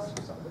metal-core stars,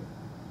 which are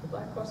the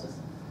black crosses,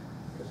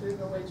 because there's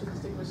no way to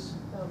distinguish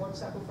one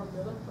sample from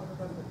the other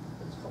than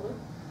its color.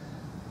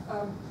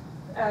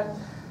 And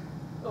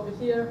over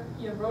here,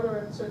 Ian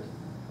Roeder took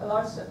a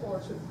large set, or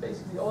took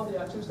basically all the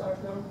R2 stars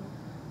known,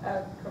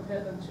 and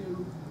compared them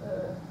to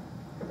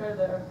compare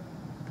their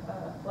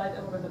light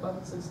element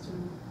abundances to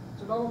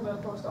normal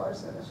Melchior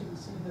stars, and as you can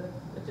see,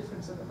 the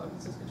difference in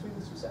abundances between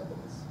the two samples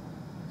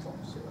is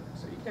almost zero.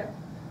 So you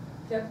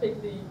can't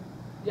pick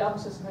the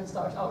opposites and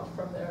stars out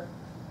from their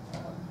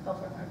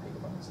alpha and iron peak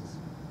abundances.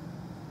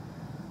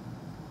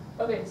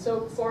 Okay,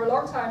 so for a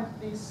long time,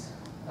 these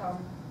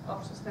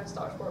opposites and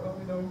stars were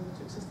only known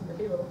to exist in the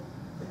halo.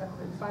 We haven't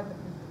really found them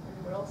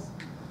anywhere else.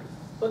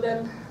 But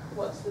then,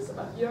 what's this,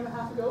 about a year and a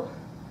half ago,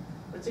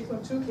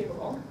 Reticulum 2 came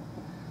along,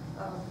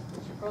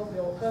 which you probably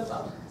all heard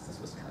about, because this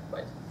was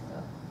quite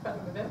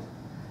an event.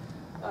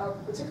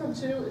 Reticulum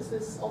 2 is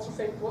this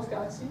ultra-faint dwarf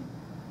galaxy,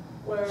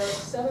 where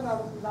 7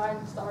 out of the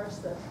 9 stars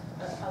that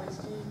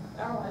LHD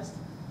analyzed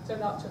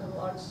turned out to have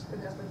large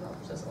enhancement in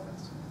process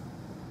elements.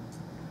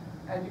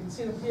 And you can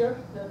see them here,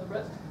 they're the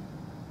red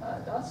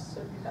dots.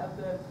 So you have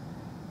the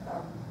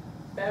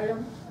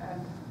barium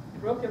and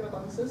europium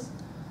abundances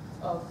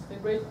of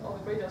all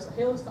the gray dots are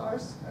halo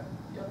stars, and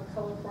the other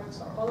color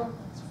points are other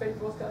faint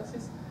dwarf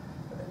galaxies.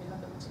 And then you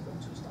have the Reticulum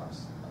 2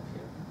 stars up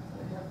here.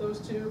 And then you have those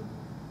two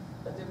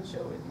that didn't show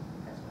any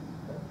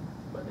enhancement,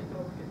 but they could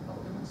only get a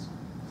couple limits.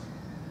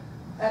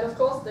 And of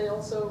course, they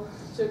also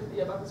took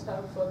the abundance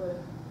pattern for the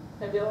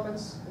heavy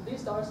elements in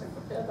these stars and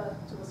compared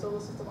that to the solar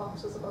system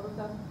opposites abundance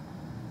pattern.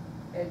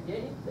 And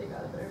yay, they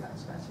got a very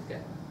nice match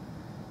again.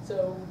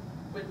 So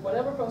with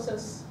whatever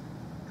process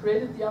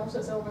created the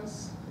opposite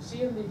elements you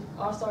see in the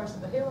R stars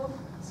in the halo,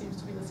 it seems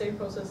to be the same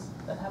process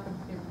that happened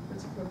in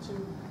Reticulum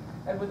 2.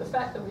 And with the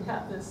fact that we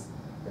have this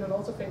in an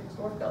ultra-faint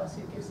dwarf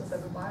galaxy, it gives us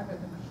an environment,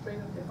 a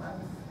constraint of the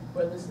environment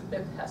where this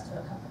event has to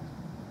have happened.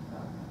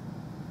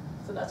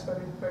 So that's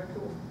very, very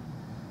cool.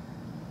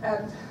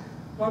 And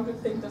one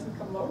good thing doesn't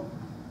come along.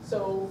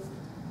 So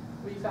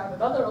we found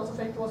another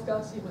ultra-faint dwarf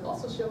galaxy that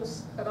also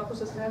shows an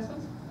opposite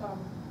enhancement,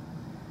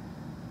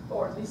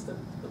 or at least the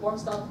one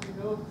star that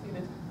we know in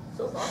it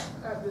so far.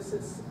 And this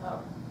is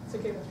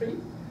Cicada 3,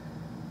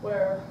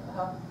 where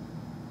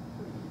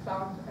we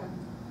found an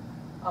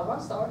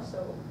R1 star,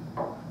 so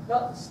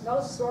not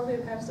as strongly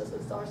enhanced as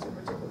the stars in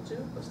Reticulum 2,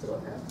 but still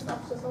enhanced in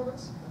opposite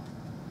orbits.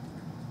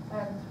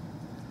 And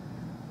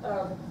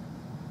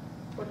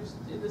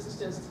this is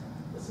just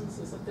the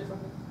synthesis of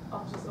different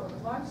opposite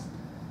orbit lines.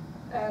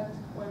 And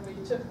when we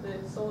took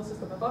the solar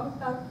system abundance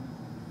pattern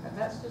and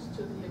matched it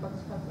to the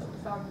abundance pattern that we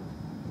found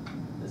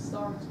in this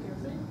star in Cicada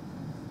 3,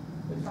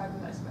 we find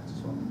a nice match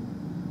as well.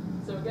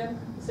 So again,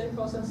 the same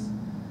process.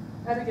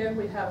 And again,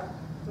 we have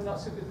a not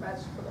so good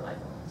match for the light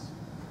elements.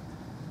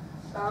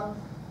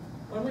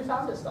 When we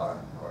found this star,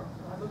 or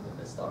when I looked at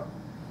this star,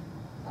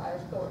 I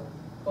thought,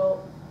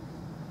 well,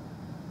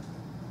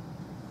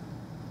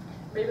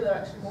 maybe there are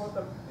actually more of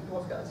them in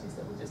dwarf galaxies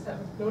that we just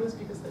haven't noticed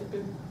because they've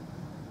been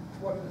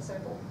one in a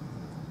sample.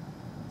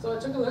 So I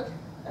took a look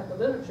at the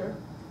literature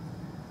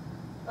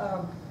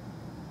of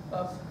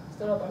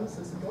stellar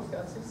abundances in dwarf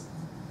galaxies,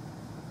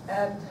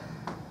 and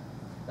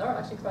there are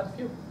actually quite a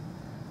few.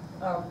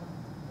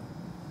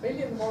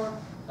 Maybe in more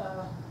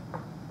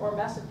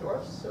massive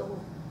dwarfs, so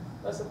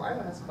Lesser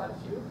Minor has quite a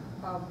few.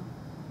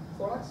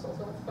 Thorax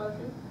also has quite a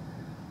few.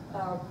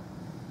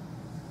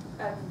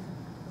 And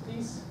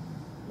these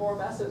more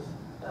massive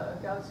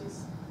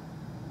galaxies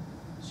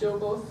show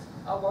both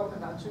R1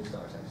 and R2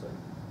 stars, actually,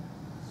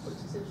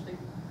 which is interesting.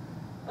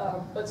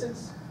 But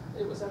since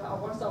it was an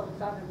R1 star we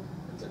found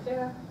in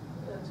Cicada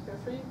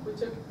 3, we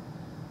took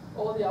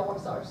all the R1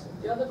 stars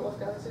in the other dwarf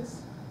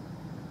galaxies,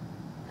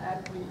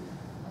 and we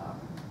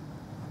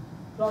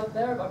plotted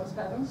their abundance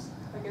patterns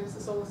against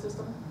the solar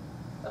system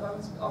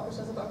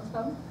opposite abundance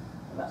pattern,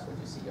 and that's what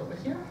you see over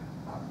here.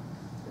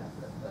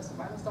 There's the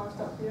minor star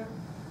stuff here.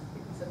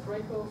 You can set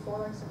Draco,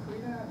 Thorax, and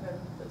Carina, and then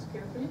the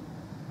Cicada 3.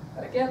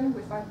 And again,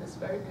 we find this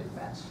very good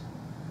match.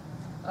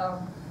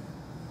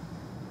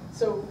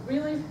 So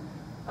really,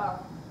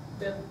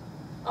 the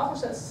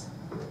process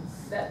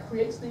that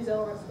creates these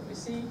elements that we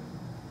see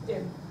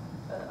in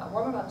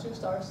R1 and R2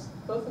 stars,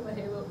 both in the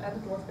halo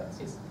and the dwarf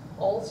galaxies,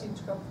 all seem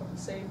to come from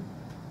the same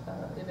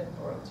event,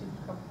 or seem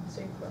to come from the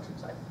same production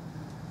site.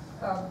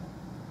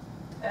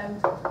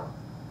 And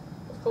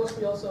of course,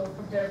 we also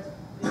compared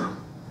the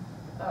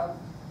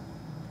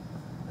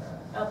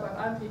alpha and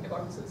iron peak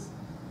abundances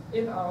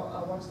in our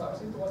R1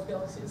 stars in dwarf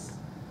galaxies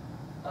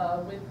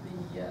with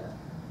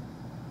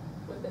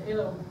the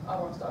halo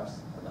R1 stars,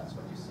 and that's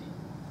what you see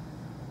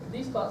in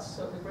these plots.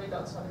 So the gray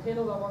dots are the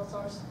halo R1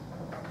 stars,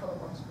 and the color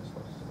ones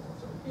correspond to the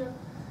ones over here.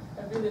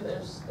 And really,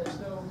 there's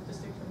no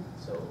distinction.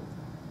 So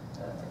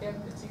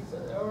again, it seems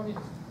that they're only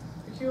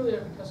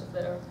peculiar because of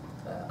their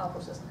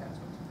process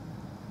enhancement,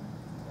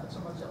 not so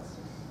much else.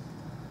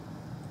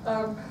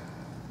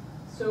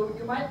 So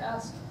you might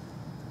ask,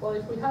 well,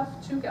 if we have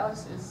two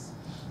galaxies,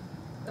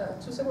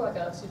 two similar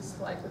galaxies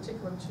like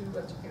Reticulum 2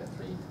 and Cicada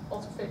 3,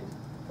 ultra-faint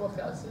dwarf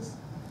galaxies,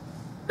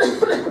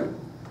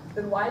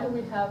 then why do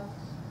we have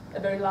a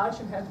very large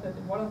enhancement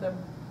in one of them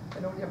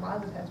and only a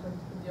mild enhancement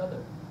in the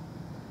other?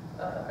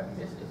 I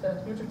mean, if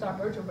a neutron-star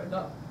merger went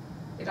up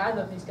in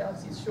either of these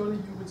galaxies, surely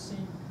you would see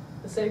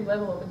the same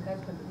level of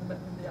enhancement in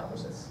the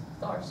opposite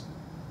stars.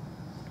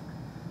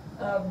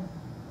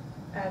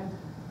 And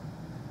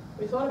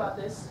we thought about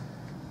this,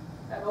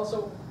 and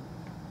also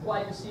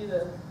why you see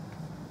the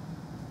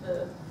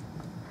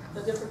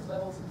different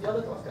levels of the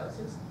other dwarf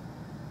galaxies.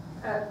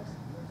 And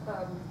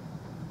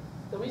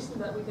the reason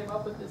that we came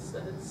up with is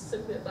that it's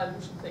simply a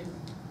dilution thing.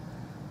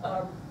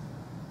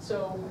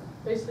 So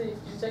basically, if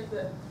you take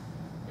the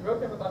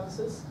europium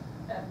abundances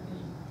and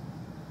the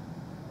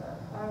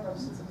iron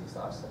abundances of these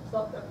stars and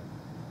plot them,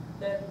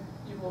 then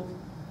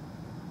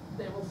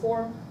they will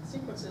form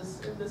sequences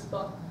in this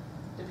plot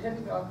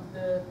depending on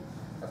the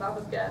amount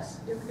of gas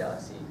in the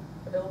galaxy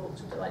available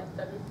to dilute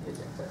the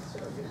ejector. So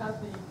you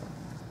have the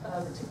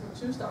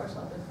TAMU stars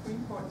on the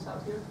green points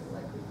out here, the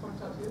light green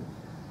points out here.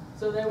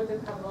 So they would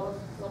then have a lot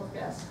of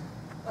gas.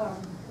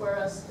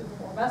 Whereas in the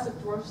more massive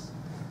dwarfs,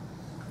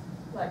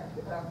 like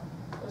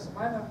Ursa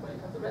Minor, where you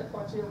have the red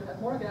point here, we have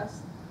more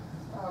gas.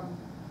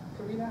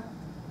 Carina,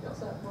 we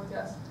also have more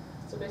gas.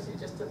 So basically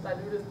just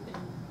diluted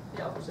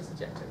the alpha just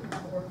ejector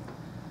even more.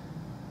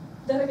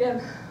 Then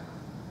again,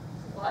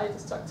 why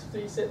does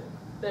TAC3 sit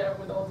there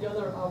with all the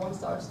other R1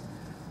 stars?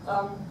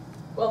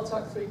 Well,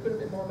 TAC3 could have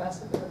been more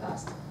massive in the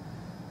past.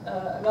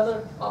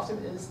 Another option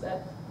is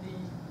that the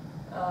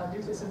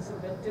nucleosynthesis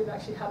event didn't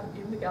actually happen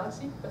in the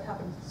galaxy, but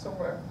happened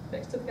somewhere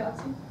next to the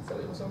galaxy. So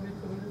it was only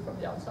polluted from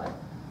the outside,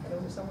 and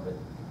only some of it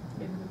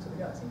made it into the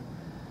galaxy.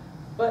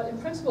 But in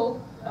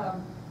principle,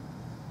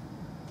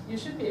 you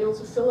should be able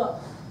to fill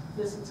up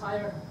this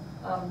entire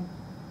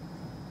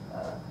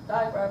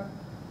diagram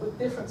with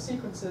different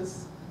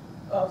sequences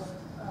of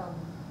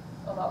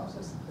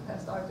outputs and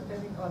stars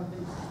depending on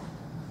the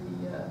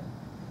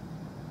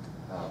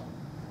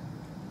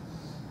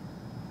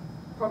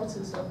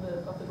properties of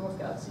the dwarf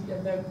galaxy,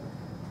 and then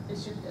it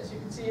should, as you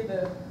can see,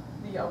 the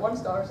R1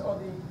 stars or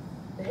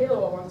the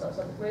halo R1 stars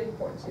are the gray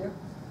points here,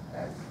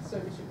 and so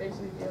you should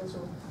basically be able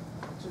to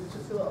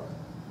fill up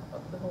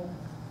the whole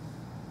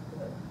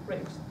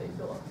range that they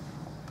fill up.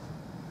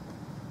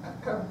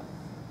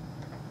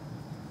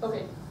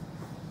 Okay,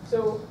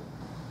 so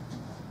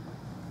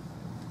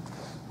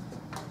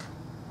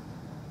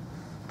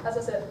as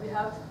I said, we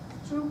have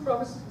two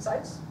promising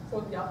sites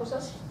for the R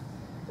process.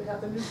 We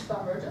have the neutron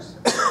star mergers,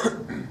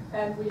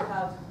 and we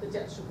have the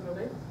jet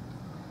supernovae.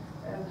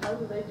 And how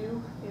do they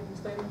do in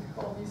explaining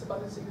all these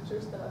abundant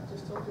signatures that I've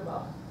just told you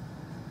about?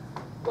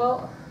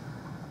 Well,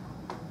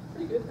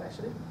 pretty good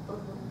actually, both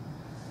of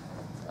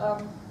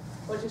them.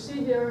 What you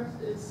see here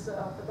is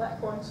the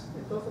black points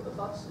in both of the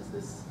plots is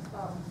this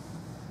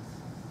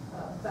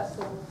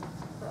classical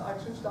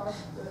R2 star,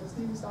 the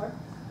Steven star.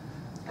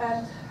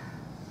 And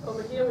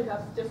over here we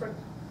have different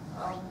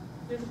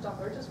neutron star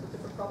mergers with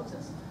different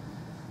properties.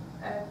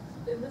 And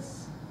in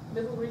this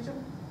middle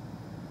region,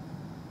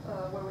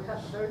 where we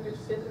have a very good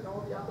fit in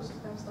all the opposite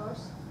span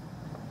stars,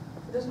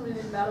 it doesn't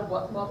really matter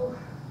what model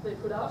they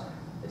put out.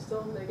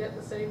 They get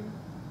the same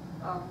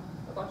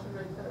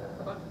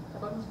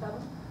abundance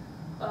pattern.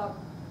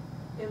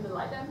 In the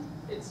light end,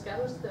 it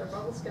scatters, their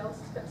bubble scatters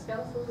a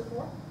little bit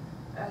more,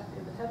 and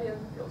in the heavy end,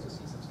 you also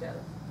see some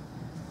scatter.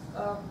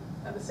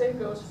 And the same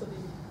goes for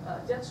the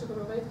jet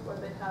supernovae, where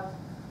they have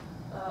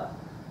a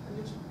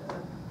neutron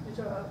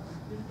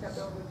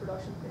capital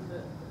reproduction in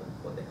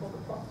what they call the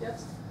prop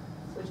jets,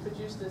 which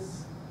produce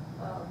this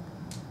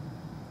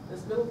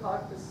middle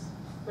part, this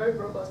very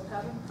robust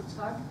pattern each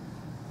time,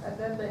 and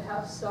then they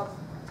have some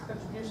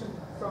contribution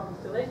from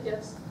delayed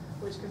jets,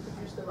 which can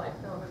produce the light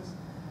elements.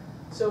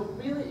 So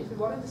really, if we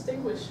want to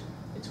distinguish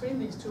between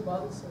these two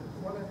models, and if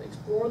we want to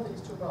explore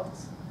these two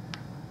models,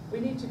 we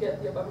need to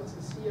get the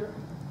abundances here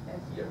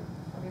and here.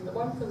 I mean, the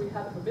one that we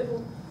have in the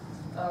middle,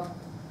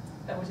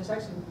 and which is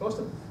actually most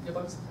of the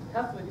abundance we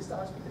have for these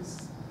stars,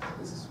 because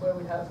this is where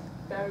we have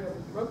barrier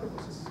with europium,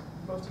 which is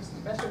most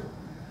easily measured.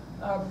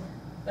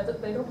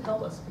 They don't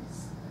help us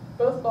because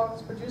both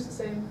bonds produce the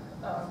same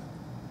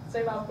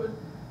output,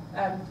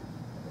 and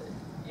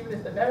even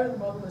if they vary the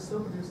model, they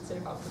still produce the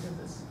same output in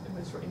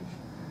this range.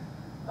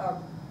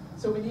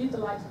 So we need the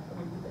light and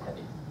we need the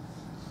heavy.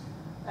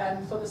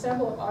 And for the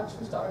sample of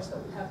R2 stars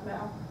that we have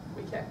now,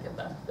 we can't get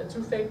that. They're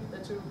too faint.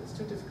 It's too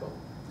difficult.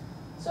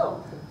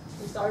 So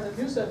we started a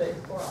new survey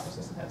for our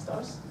persistent head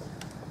stars.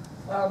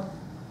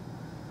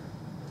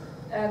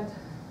 And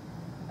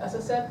as I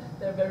said,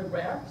 they're very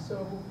rare.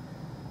 So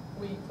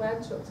we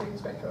plan to obtain a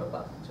spectra of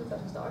about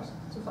 2,000 stars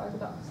to find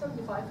about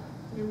 75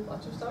 new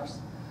R2 stars.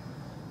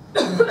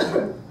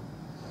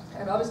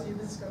 And obviously,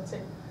 this is going to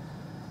take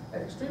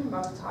an extreme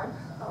amount of time.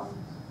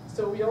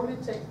 So we only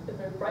take the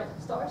very bright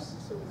stars,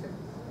 so we can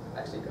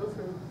actually go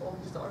through all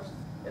these stars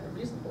in a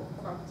reasonable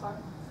amount of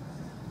time.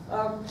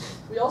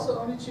 We also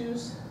only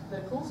choose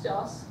the cool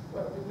stars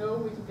where we know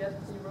we can get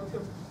the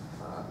europium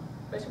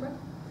measurement,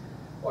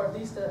 or at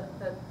least the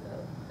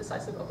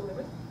decisive upper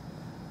limit.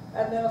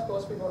 And then, of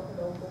course, we want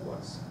the knowable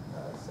ones,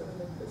 so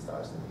that the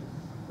stars that we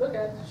look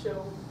at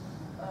show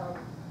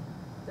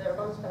their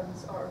abundance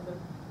patterns are the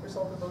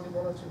result of only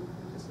one or two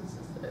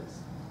distances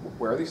events.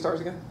 Where are these stars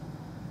again?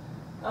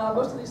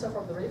 Most of these are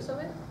from the Rave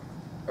survey.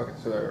 Okay,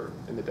 so they're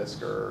in the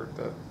disk or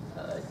the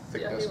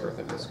thick disk or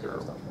thin disk or.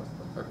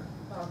 Okay.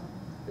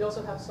 We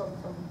also have some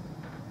from.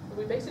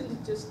 We basically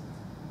just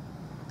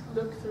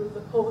look through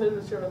the whole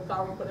literature and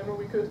found whatever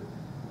we could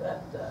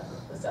that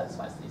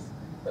satisfies these.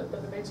 But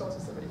the main source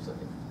is the radio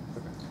signal.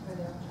 Are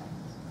they all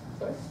Chinese?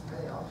 Sorry?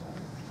 Are they all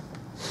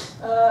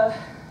Chinese?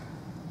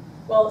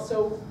 Well,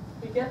 so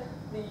we get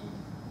the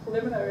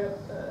preliminary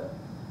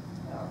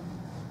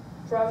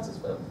parameters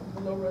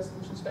from the low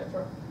resolution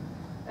spectra,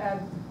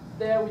 and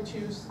there we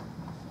choose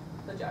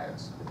the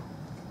giants.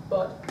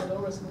 But the low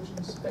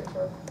resolution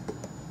spectra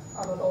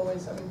are not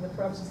always, I mean, the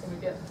parameters that we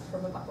get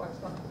from the pipeline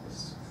is not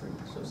always true,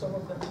 so some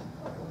of them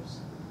are yours.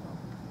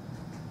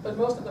 But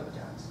most of them are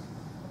giants.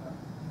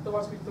 The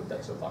ones we've looked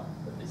at so far,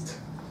 at least.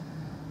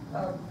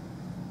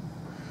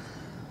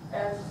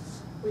 And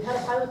we had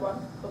a pilot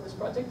run for this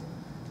project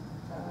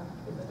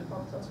with the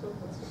Department telescope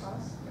with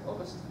Terese in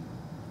August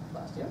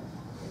last year.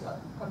 We got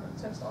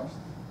 110 stars.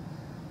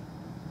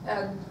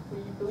 And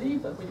we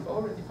believe that we've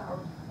already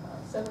found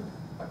 7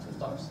 R2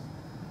 stars.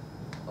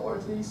 Or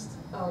at least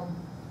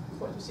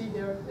what you see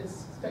here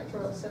is spectra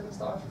of 7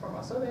 stars from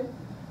our survey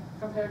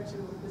compared to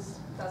this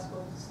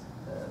classical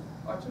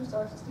R2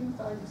 stars, the steam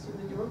star. You see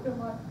the European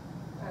line,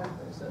 and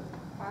there's a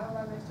iron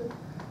line next to it.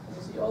 And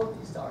you see all of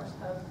these stars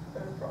have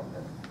very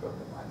prominent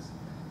European lines.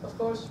 Of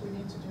course, we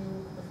need to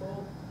do the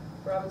full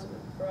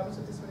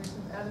parameter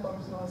distribution and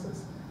abundance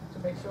analysis to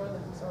make sure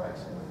that these are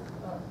actually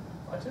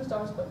R2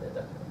 stars, but they're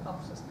definitely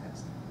opposites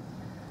enhanced.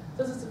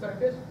 This is very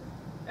good,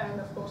 and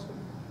of course we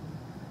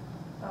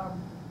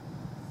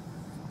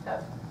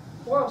have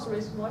 4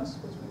 observation ones,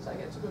 which means I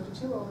get to go to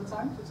Chile all the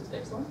time, which is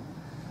excellent.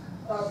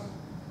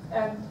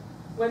 And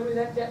when we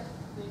then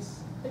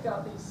pick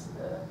out these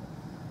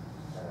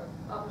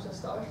opposite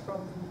stars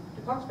from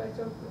the DuPont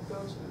spectrum, we'll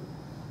go to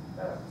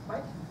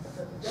Mike at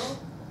the yellow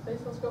phase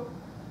telescope,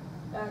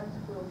 and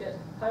we'll get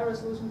higher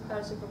resolution,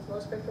 higher signal flow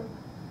spectrum,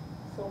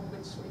 from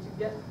which we can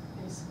get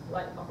these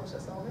light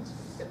opposite elements. We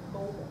can get the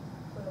whole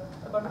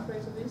abundance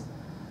range of these,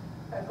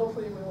 and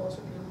hopefully we will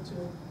also be able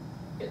to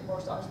get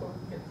more stars where we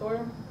can get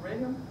thorium,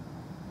 uranium,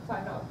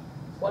 find out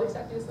what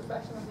exactly is the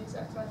fraction of these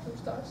extra-natural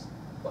stars,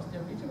 what's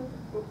their region,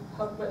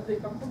 where they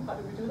come from, how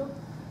do we do them.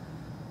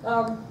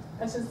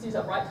 And since these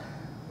are bright,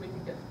 we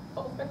can get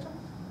bubble spectrum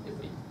if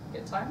we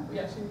get time. We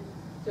actually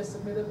just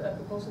submitted a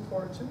proposal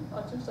for 2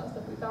 stars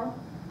that we found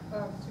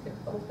to get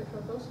bubble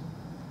spectrum of those.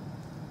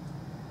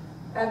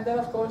 And then,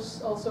 of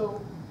course,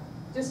 also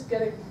just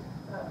getting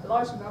a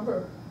large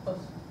number of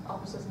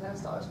opposites and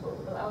stars will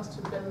allow us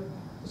to better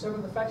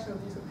determine the fraction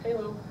of these with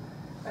halo,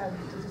 and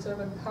to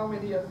determine how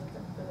many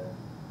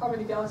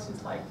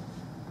galaxies like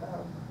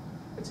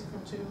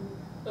Particular 2,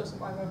 Ursa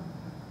Minor,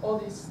 all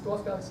these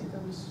dwarf galaxies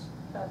that we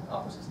have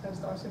opposites and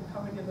stars in,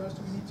 how many of those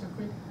do we need to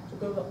accrete to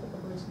build up the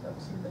population that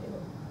we see in the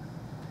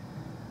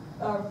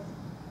halo.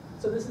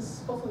 So this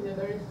is hopefully a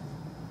very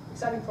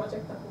exciting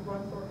project that will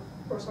run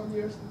for some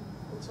years and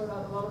will turn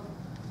out a lot of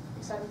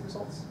exciting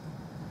results.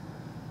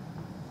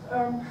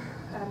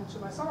 And to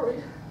my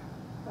summary,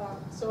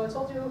 so I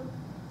told you,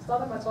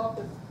 started my talk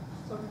with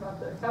talking about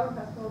the carbon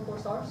pattern of 4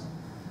 stars.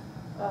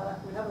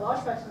 We have a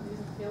large fraction of these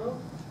in the halo,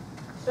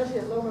 especially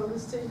at low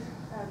metallicity,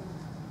 and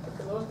at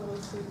the lowest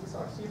metallicity these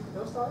are received from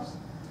those stars.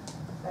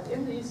 And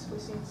in these we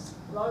see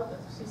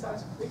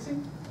signs of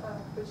mixing,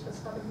 which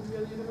has happened in the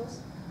real universe.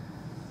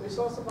 We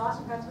saw some large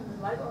enhancement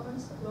in light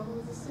elements at low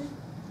metallicity,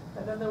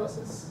 and then there was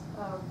this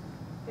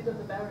hit of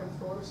the barium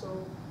floor. So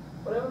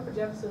whatever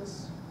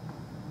progenitors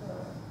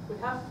we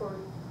have for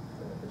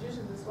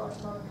producing this large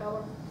amount of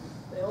carbon,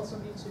 they also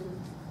need to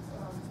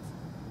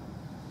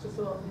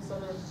fill up these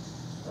other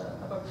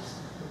abundance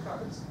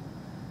carbons.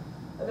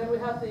 And then we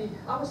have the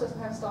opposite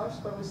enhanced stars,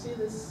 where we see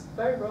this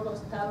very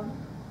robust pattern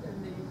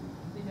in the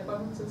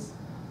abundances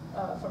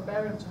from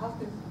barium to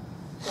hafnium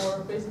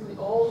for basically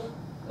all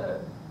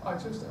our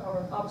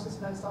opposite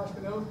enhanced stars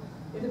we know,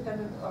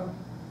 independent on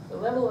the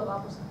level of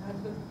opposite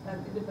enhancement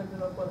and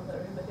independent of whether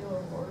they're in the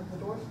halo or in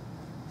the dwarf.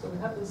 So we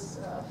have this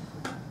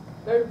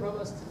very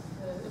robust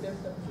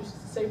event that produces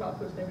the same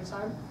output every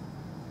time.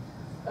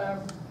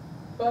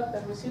 But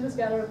then we see the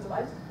scatter of the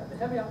light at the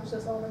heavy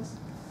opposite elements,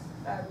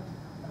 and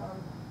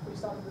we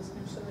started this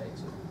new survey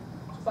to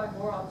find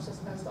more opposite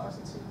enhanced stars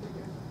and see if we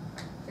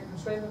can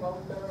constrain them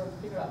all better and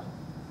figure out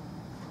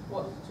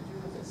what to do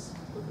with this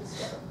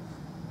scatter.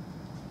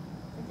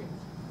 Thank you.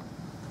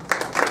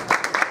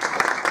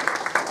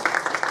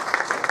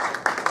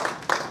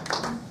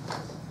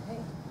 Hey,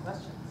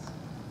 questions?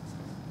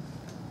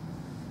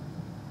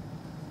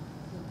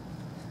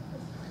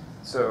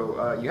 So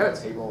you had a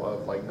table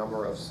of like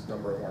number of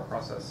more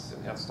process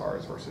enhanced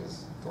stars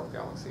versus dwarf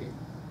galaxy,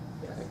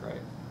 I think,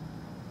 right?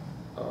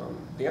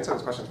 The answer to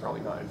this question is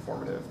probably not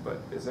informative, but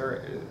is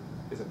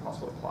it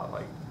possible to plot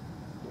like,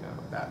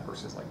 that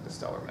versus like the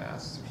stellar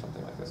mass or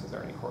something like this? Is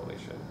there any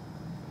correlation?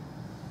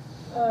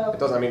 It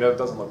doesn't. I mean, it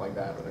doesn't look like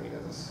that, but I mean,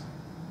 is this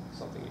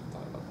something you've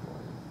thought about before?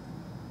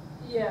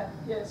 Yeah.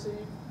 So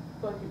you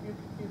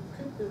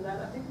could do that.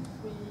 I think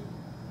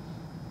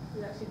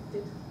we actually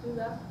did do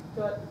that,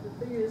 but the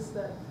thing is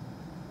that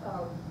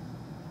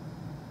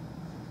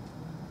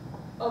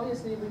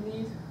obviously we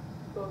need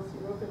both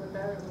European and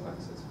variable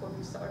axes for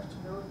these stars to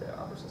know their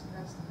upper system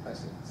has. I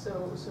see.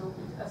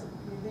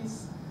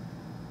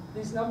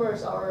 These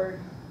numbers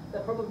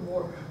they're probably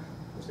more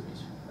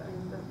distribution.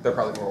 They're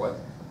probably more what?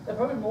 There are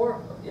probably more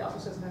of the alpha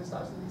system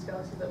stars in these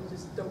galaxies that we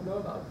just don't know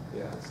about.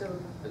 Yeah. So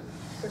the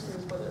question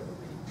is whether it will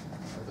be.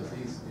 But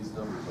these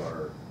numbers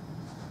are,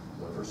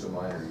 so for Ursa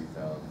Minor you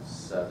found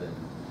 7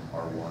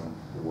 R1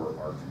 or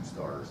R2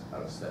 stars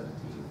out of 17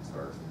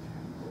 stars that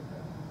you looked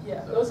at.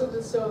 Yeah, those are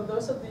the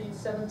 17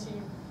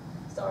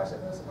 stars in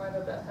Ursa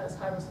Minor that has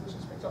high resolution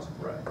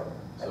spectroscopy. Right.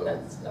 And So,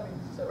 that's, I mean,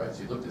 so. right,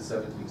 so you looked at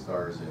 17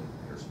 stars in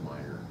Ursa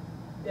Minor.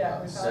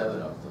 Yeah, we found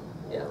 7 of them,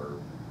 yeah, or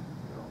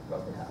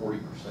roughly half. 40%.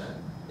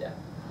 Yeah.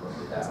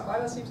 Roughly Ursa half.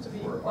 Minor seems to be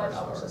were quite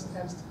R upper stars. system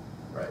hems.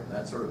 Right, and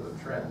that's sort of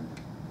a trend.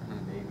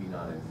 Mhm. Maybe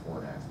not in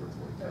Fornax, where it's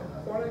only No, 10 out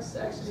of Fornax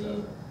 47.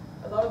 actually,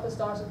 a lot of the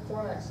stars in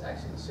Fornax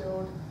actually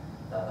showed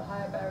a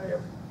higher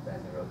barrier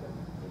than European.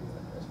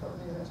 That's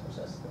probably an S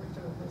process the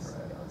region of this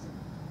galaxy.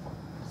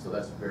 So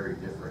that's very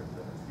different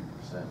than a few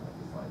percent like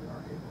we find in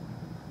our halo.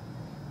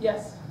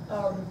 Yes,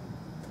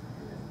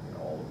 In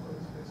all of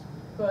those, basically.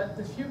 but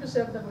the few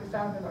percent that we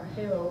found in our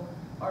halo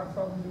are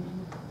from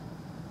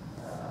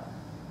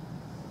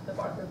the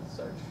Bartlett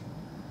search.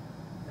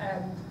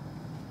 And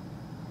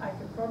I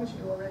can promise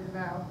you already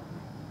now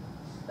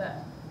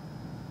that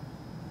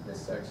this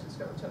search is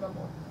going to turn up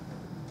more.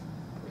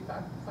 We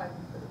found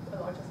a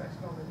larger fraction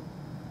already.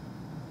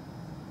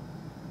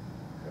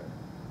 Okay.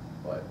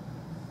 But,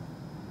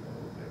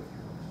 we'll get a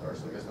few more stars.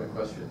 So I guess my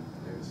question,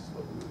 maybe this is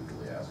what we would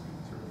really ask you,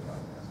 certainly what I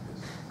would ask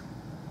is,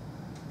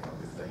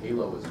 if the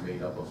halo is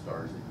made up of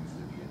stars that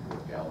usually be in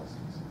dwarf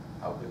galaxies,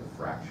 how can the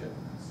fraction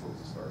of these sorts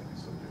of stars be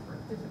so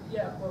different?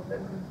 Yeah, well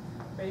then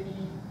maybe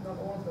not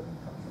all of them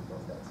come from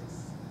both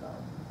galaxies.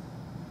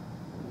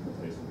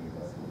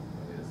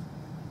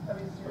 I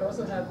mean, you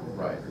also have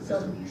Right.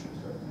 some.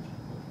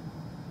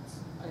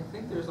 I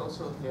think there's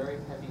also a very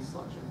heavy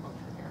selection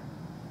function here.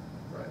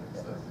 Right,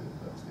 so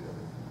that's the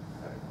other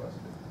kind of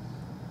question.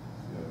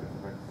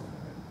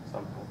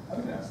 I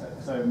was going to ask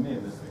that, so I may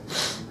have missed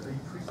it. Are you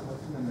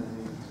pre-selecting them in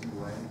any interesting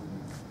way when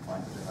you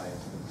find such a high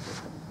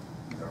incidence?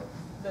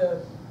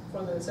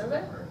 For the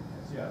survey?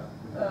 Yeah.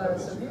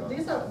 So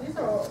these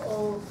are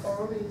all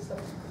already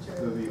selected So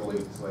criteria. the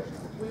only selection.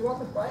 We want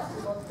them bright,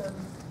 we want them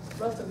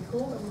relatively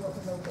cool, and we want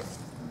them local.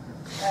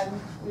 And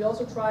we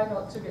also try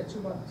not to get too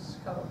much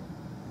color.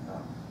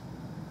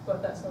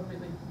 But that's not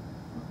really,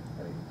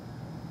 I mean,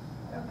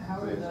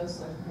 How are those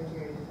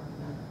criteria different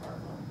than the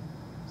Bartlett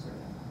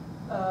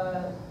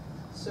survey?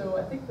 so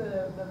I think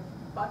the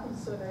Bartlett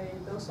survey,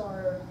 those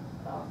are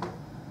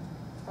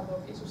a couple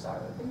of issues are.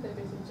 I think they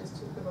basically just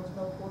took the most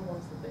important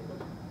ones that they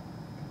could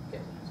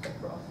get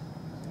spectra of.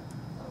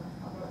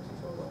 I'm not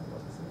actually sure what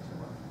the selection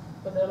was.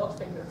 But they're a lot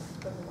fainter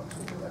than the ones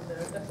we do, and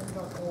they're definitely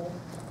not all.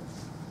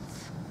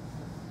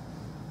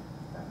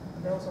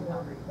 And they're also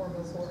not more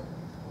before.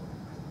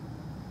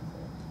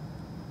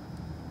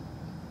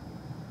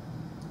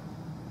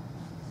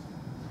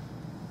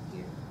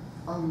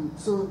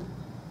 So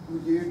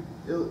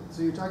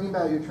you're talking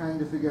about you're trying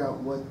to figure out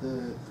what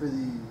for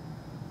the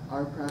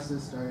R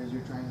process stars,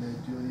 you're trying to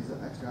do these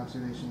extra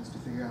observations to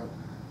figure out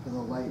for the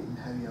light and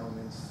heavy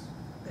elements,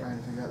 trying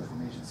to figure out the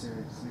formation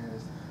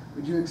scenarios.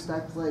 Would you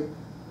expect like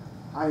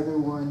either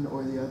one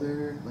or the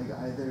other, like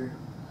either,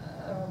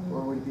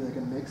 or would it be like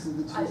a mix of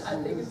the two? I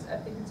think it's a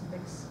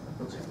mix of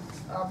the two.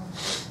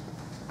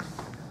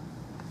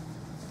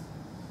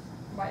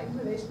 My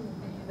inclination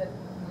would be that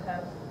we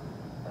have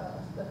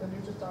that the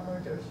neutral star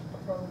mergers are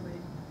probably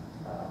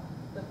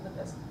the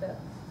best bet,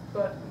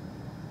 but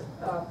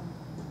a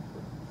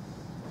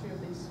few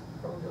of these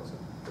probably also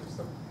give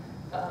some.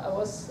 I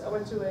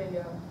went to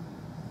an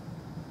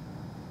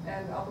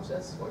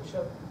Alpha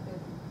workshop in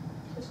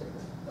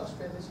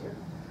Austria this year,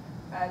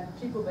 and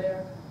people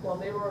there, well,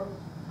 they were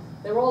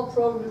all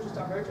pro neutral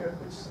star merger,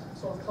 which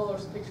sort of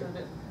colors the picture a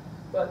bit,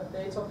 but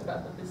they talked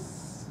about that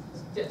this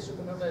jet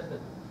supernova that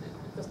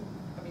it doesn't.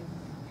 I mean,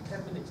 you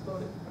can't really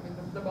explode it. I mean,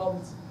 the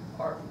models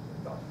are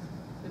not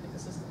really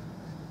consistent.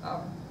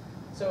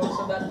 So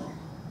that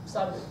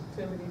started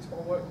clearly needs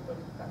more work, but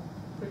I'm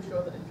pretty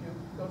sure that if you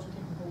go to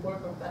people who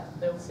work on that,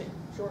 they'll say,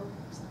 sure,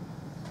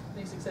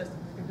 these exist, and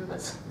you can do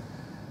this.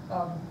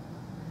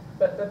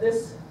 But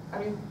this, I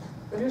mean,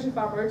 the fusion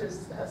farm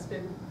merges has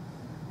been,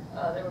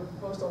 they were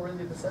proposed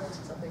already in the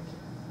 70s, I think,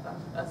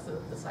 as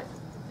the site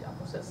of the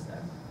process.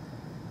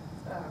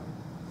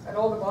 And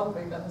all the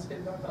modeling that has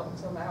been done up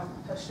until now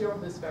has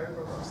shown this very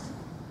robust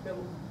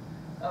build.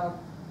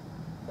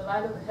 The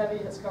light and the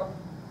heavy has come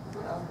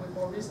with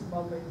more recent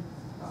modeling,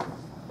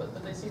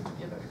 but they seem to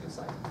be a very good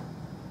site.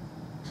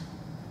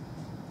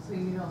 So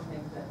you don't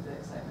think that the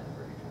excitement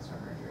over neutron star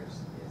mergers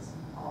is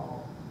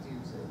all due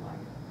to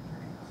light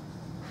turning on?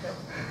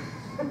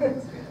 Okay.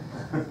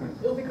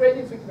 It'll be great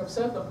if we can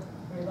observe them.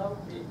 I mean, that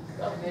would be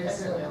There's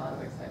certainly a excellent. lot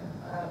of excitement.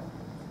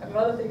 And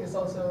another thing is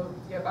also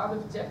the amount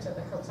of ejection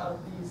that comes out of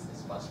these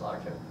is much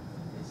larger than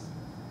these.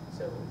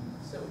 So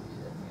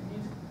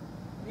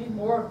you need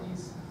more of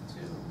these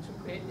to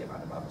create the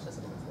amount of alpha elements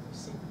that we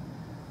see.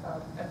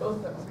 And both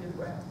of them are really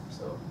rare.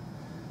 So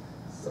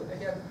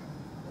again,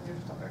 the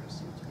neutron star mergers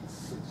seem to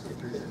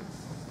be.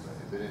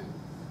 But in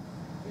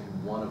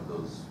one of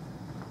those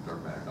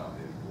dark matter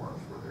dominated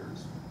dwarfs where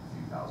there's a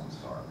few thousand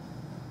stars,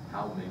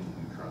 how many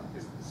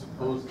neutrons,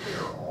 suppose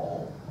they're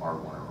all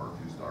R1 or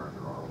R2 stars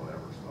or R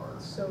whatever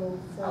stars, So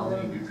for how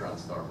many neutron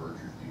star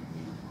mergers do you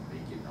need to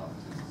make it up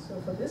to? So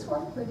for this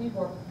one, they need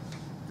one.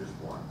 Just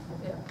one.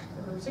 Yeah.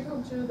 And for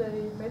Signal 2,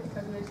 they made the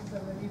calculations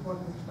and they need one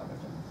neutron star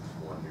merger.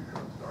 One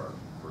neutron star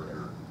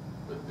merger,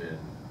 but then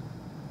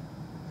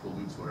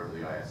pollutes whatever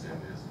the ISM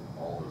is, and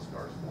all those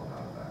stars form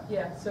out of that.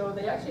 Yeah, so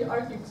they actually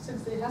argued,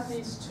 since they have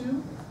these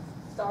two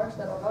stars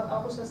that are not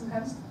outprocess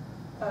enhanced,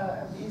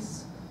 and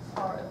these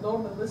are at lower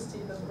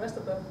metallicity than the rest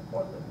of them,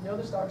 or the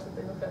other stars that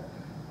they looked at,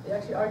 they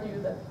actually argue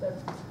that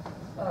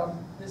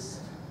this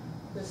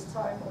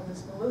time or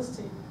this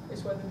metallicity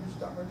is when the neutron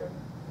star merger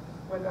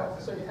went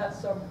off. So you had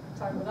some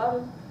time without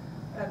it,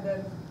 and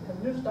then you had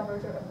the neutron star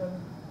merger, and then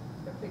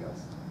everything else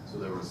So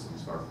there was some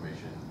star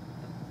formation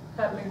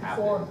happening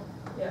before.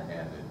 Yeah.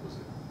 and it was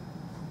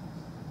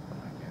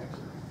I can't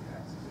actually read the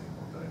axes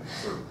anymore, but I mean,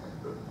 sort of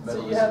So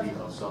you have-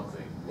 metallicity of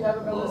something. You have a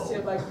low. metallicity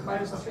of like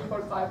minus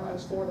 3.5,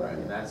 minus 4. Right,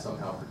 and that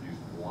somehow produced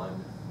one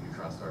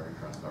neutron star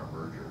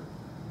merger,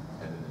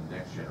 and then the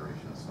next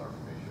generation of star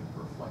formation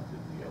reflected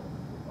the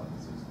elemental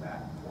abundances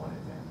that one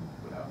event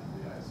put out into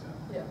the ISM.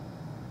 Yeah.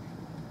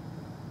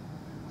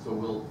 So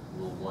will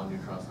one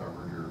neutron star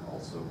merger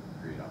also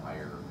create a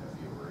higher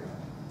FeO range?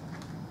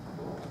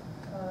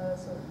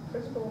 So in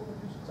principle, the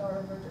neutron star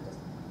merger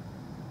doesn't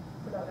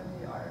put out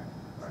any iron.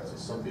 All right, so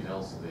something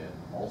else then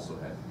also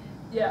had to be.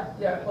 Yeah,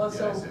 yeah. Well, the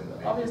so ISM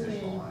made obviously,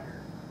 additional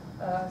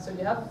iron. so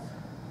you have,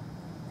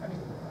 I mean,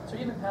 so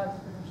you even have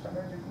the neutron star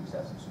merger, you used to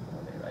have some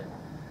supernovae, right?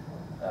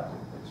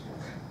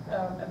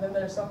 And then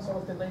there's some sort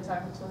of delay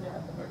time until you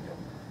have the merger.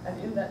 And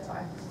in that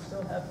time, you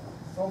still have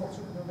normal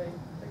supernovae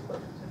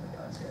explosions in the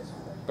galaxy.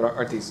 But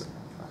aren't these,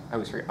 I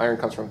always forget, iron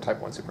comes from type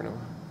 1 supernova,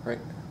 right?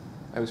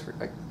 I always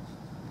forget, like,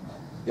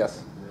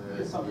 yes.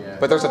 Yeah.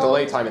 But there's a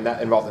delay time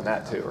involved in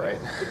that too, right?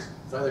 It's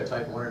either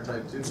type 1 or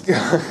type 2.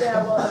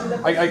 Yeah, well, I mean,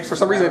 that's, For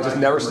some reason, it just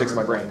never sticks in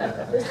my brain.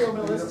 this low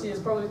metallicity is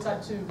probably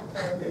type 2. You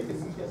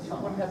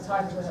wouldn't have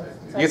time to have.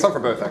 You get some for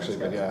both, actually,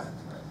 but yeah.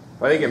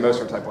 But I think you get most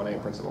from type 1A in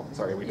principle.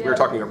 Sorry, we were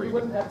talking over you. you.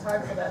 Wouldn't have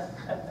time for that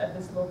at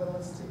this low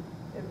metallicity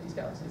in these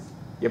galaxies.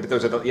 Yeah, but so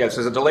there's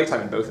a delay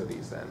time in both of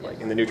these then, like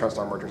in the neutron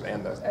star mergers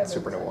and the And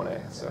supernova 1A.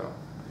 So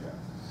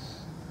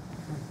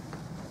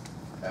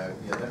Yeah, that's, I mean,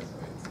 you have to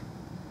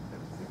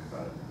think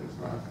about it. There's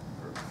not,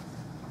 or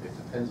it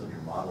depends on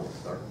your model of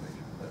star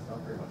formation, but that's not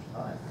very much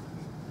time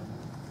between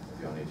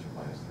FeO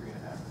minus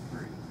 3.5 and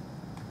 3.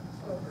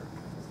 So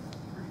it's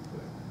pretty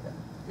quick.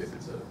 If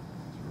it's a sort of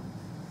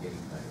any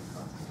kind of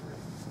constant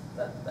rate.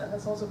 That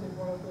has also been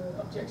one of the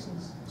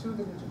objections to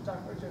the neutron star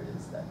merger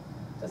is that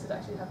does it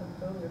actually happen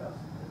early enough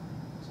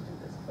to do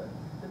this? But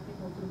the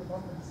people who do the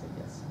modeling say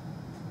yes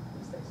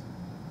these days.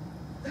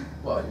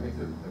 Well, you make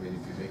the, I mean,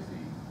 if you make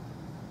the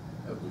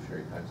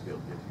evolutionary time scale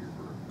to get to your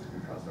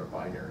neutron star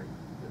binary,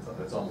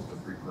 that's almost a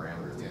free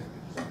parameter that you can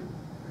just do.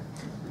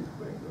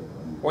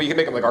 well, you can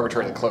make them like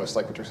arbitrarily close,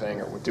 like what you're saying,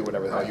 or do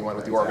whatever the hell you want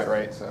with the orbit,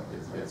 right? So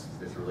It's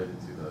related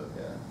to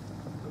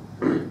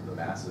the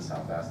masses, how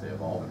fast they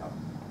evolve, and how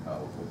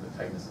what the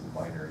tightness of the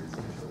binary is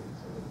initially.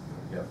 So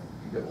you have a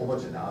whole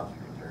bunch of knobs you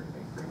can turn to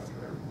make pretty much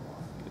whatever you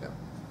want. yeah.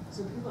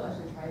 So people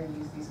actually try to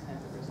use these kinds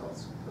of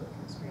results to put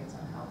constraints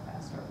on how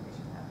fast star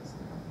formation happens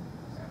in the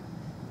universe,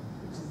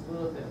 which is a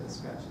little bit of a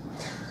stretch in my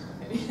personal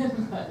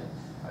opinion, but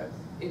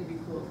it'd be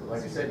cool if it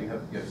was. Like I said, you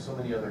have so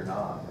many other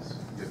knobs.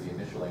 You have the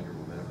initial angular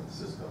momentum of the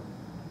system.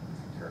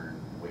 If you turn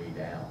way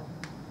down,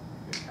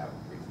 it can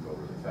go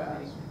really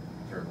fast. If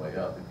you turn way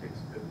up, it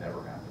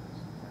never happens.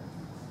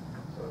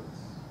 So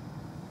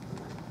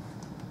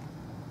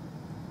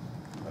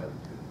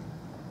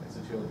it's a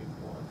chilling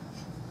one.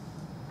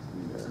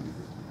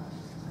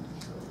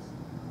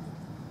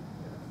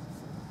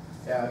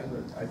 Yeah, I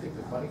mean, I think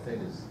the funny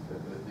thing is,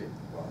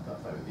 well,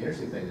 not funny, but the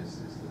interesting thing is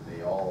that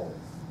there's all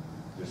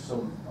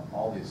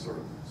these sort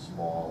of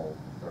small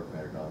dark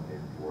matter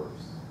dominated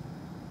dwarfs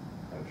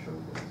kind of show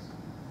this.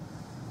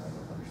 I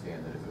don't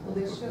understand that if it Well,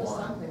 only they took show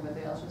one. something, but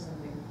they all show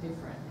something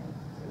different and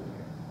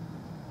peculiar.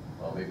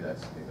 Well, maybe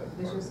that's They part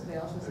show, of it. they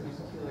all show something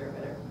peculiar,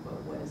 but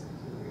what is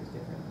peculiar is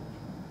different.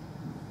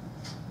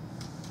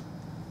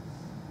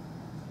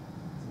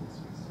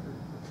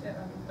 Yeah, I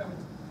mean,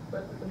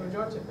 but the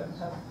majority of them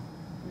have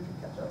usually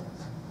catch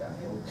elements down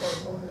here, or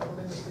only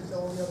is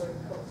all the other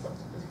color flux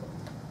at this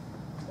point.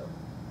 So the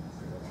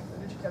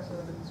neutron capsule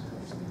elements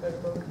usually very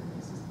low in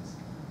these systems.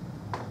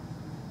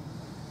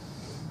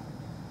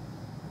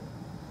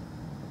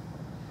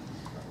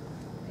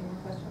 Any more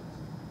questions?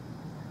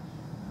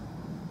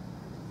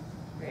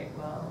 Great,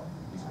 well,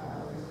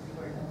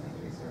 we're done with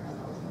Terese around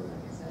all of them,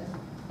 like I said.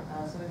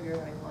 Some of you are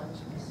having lunch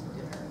and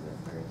dinner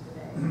with her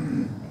today.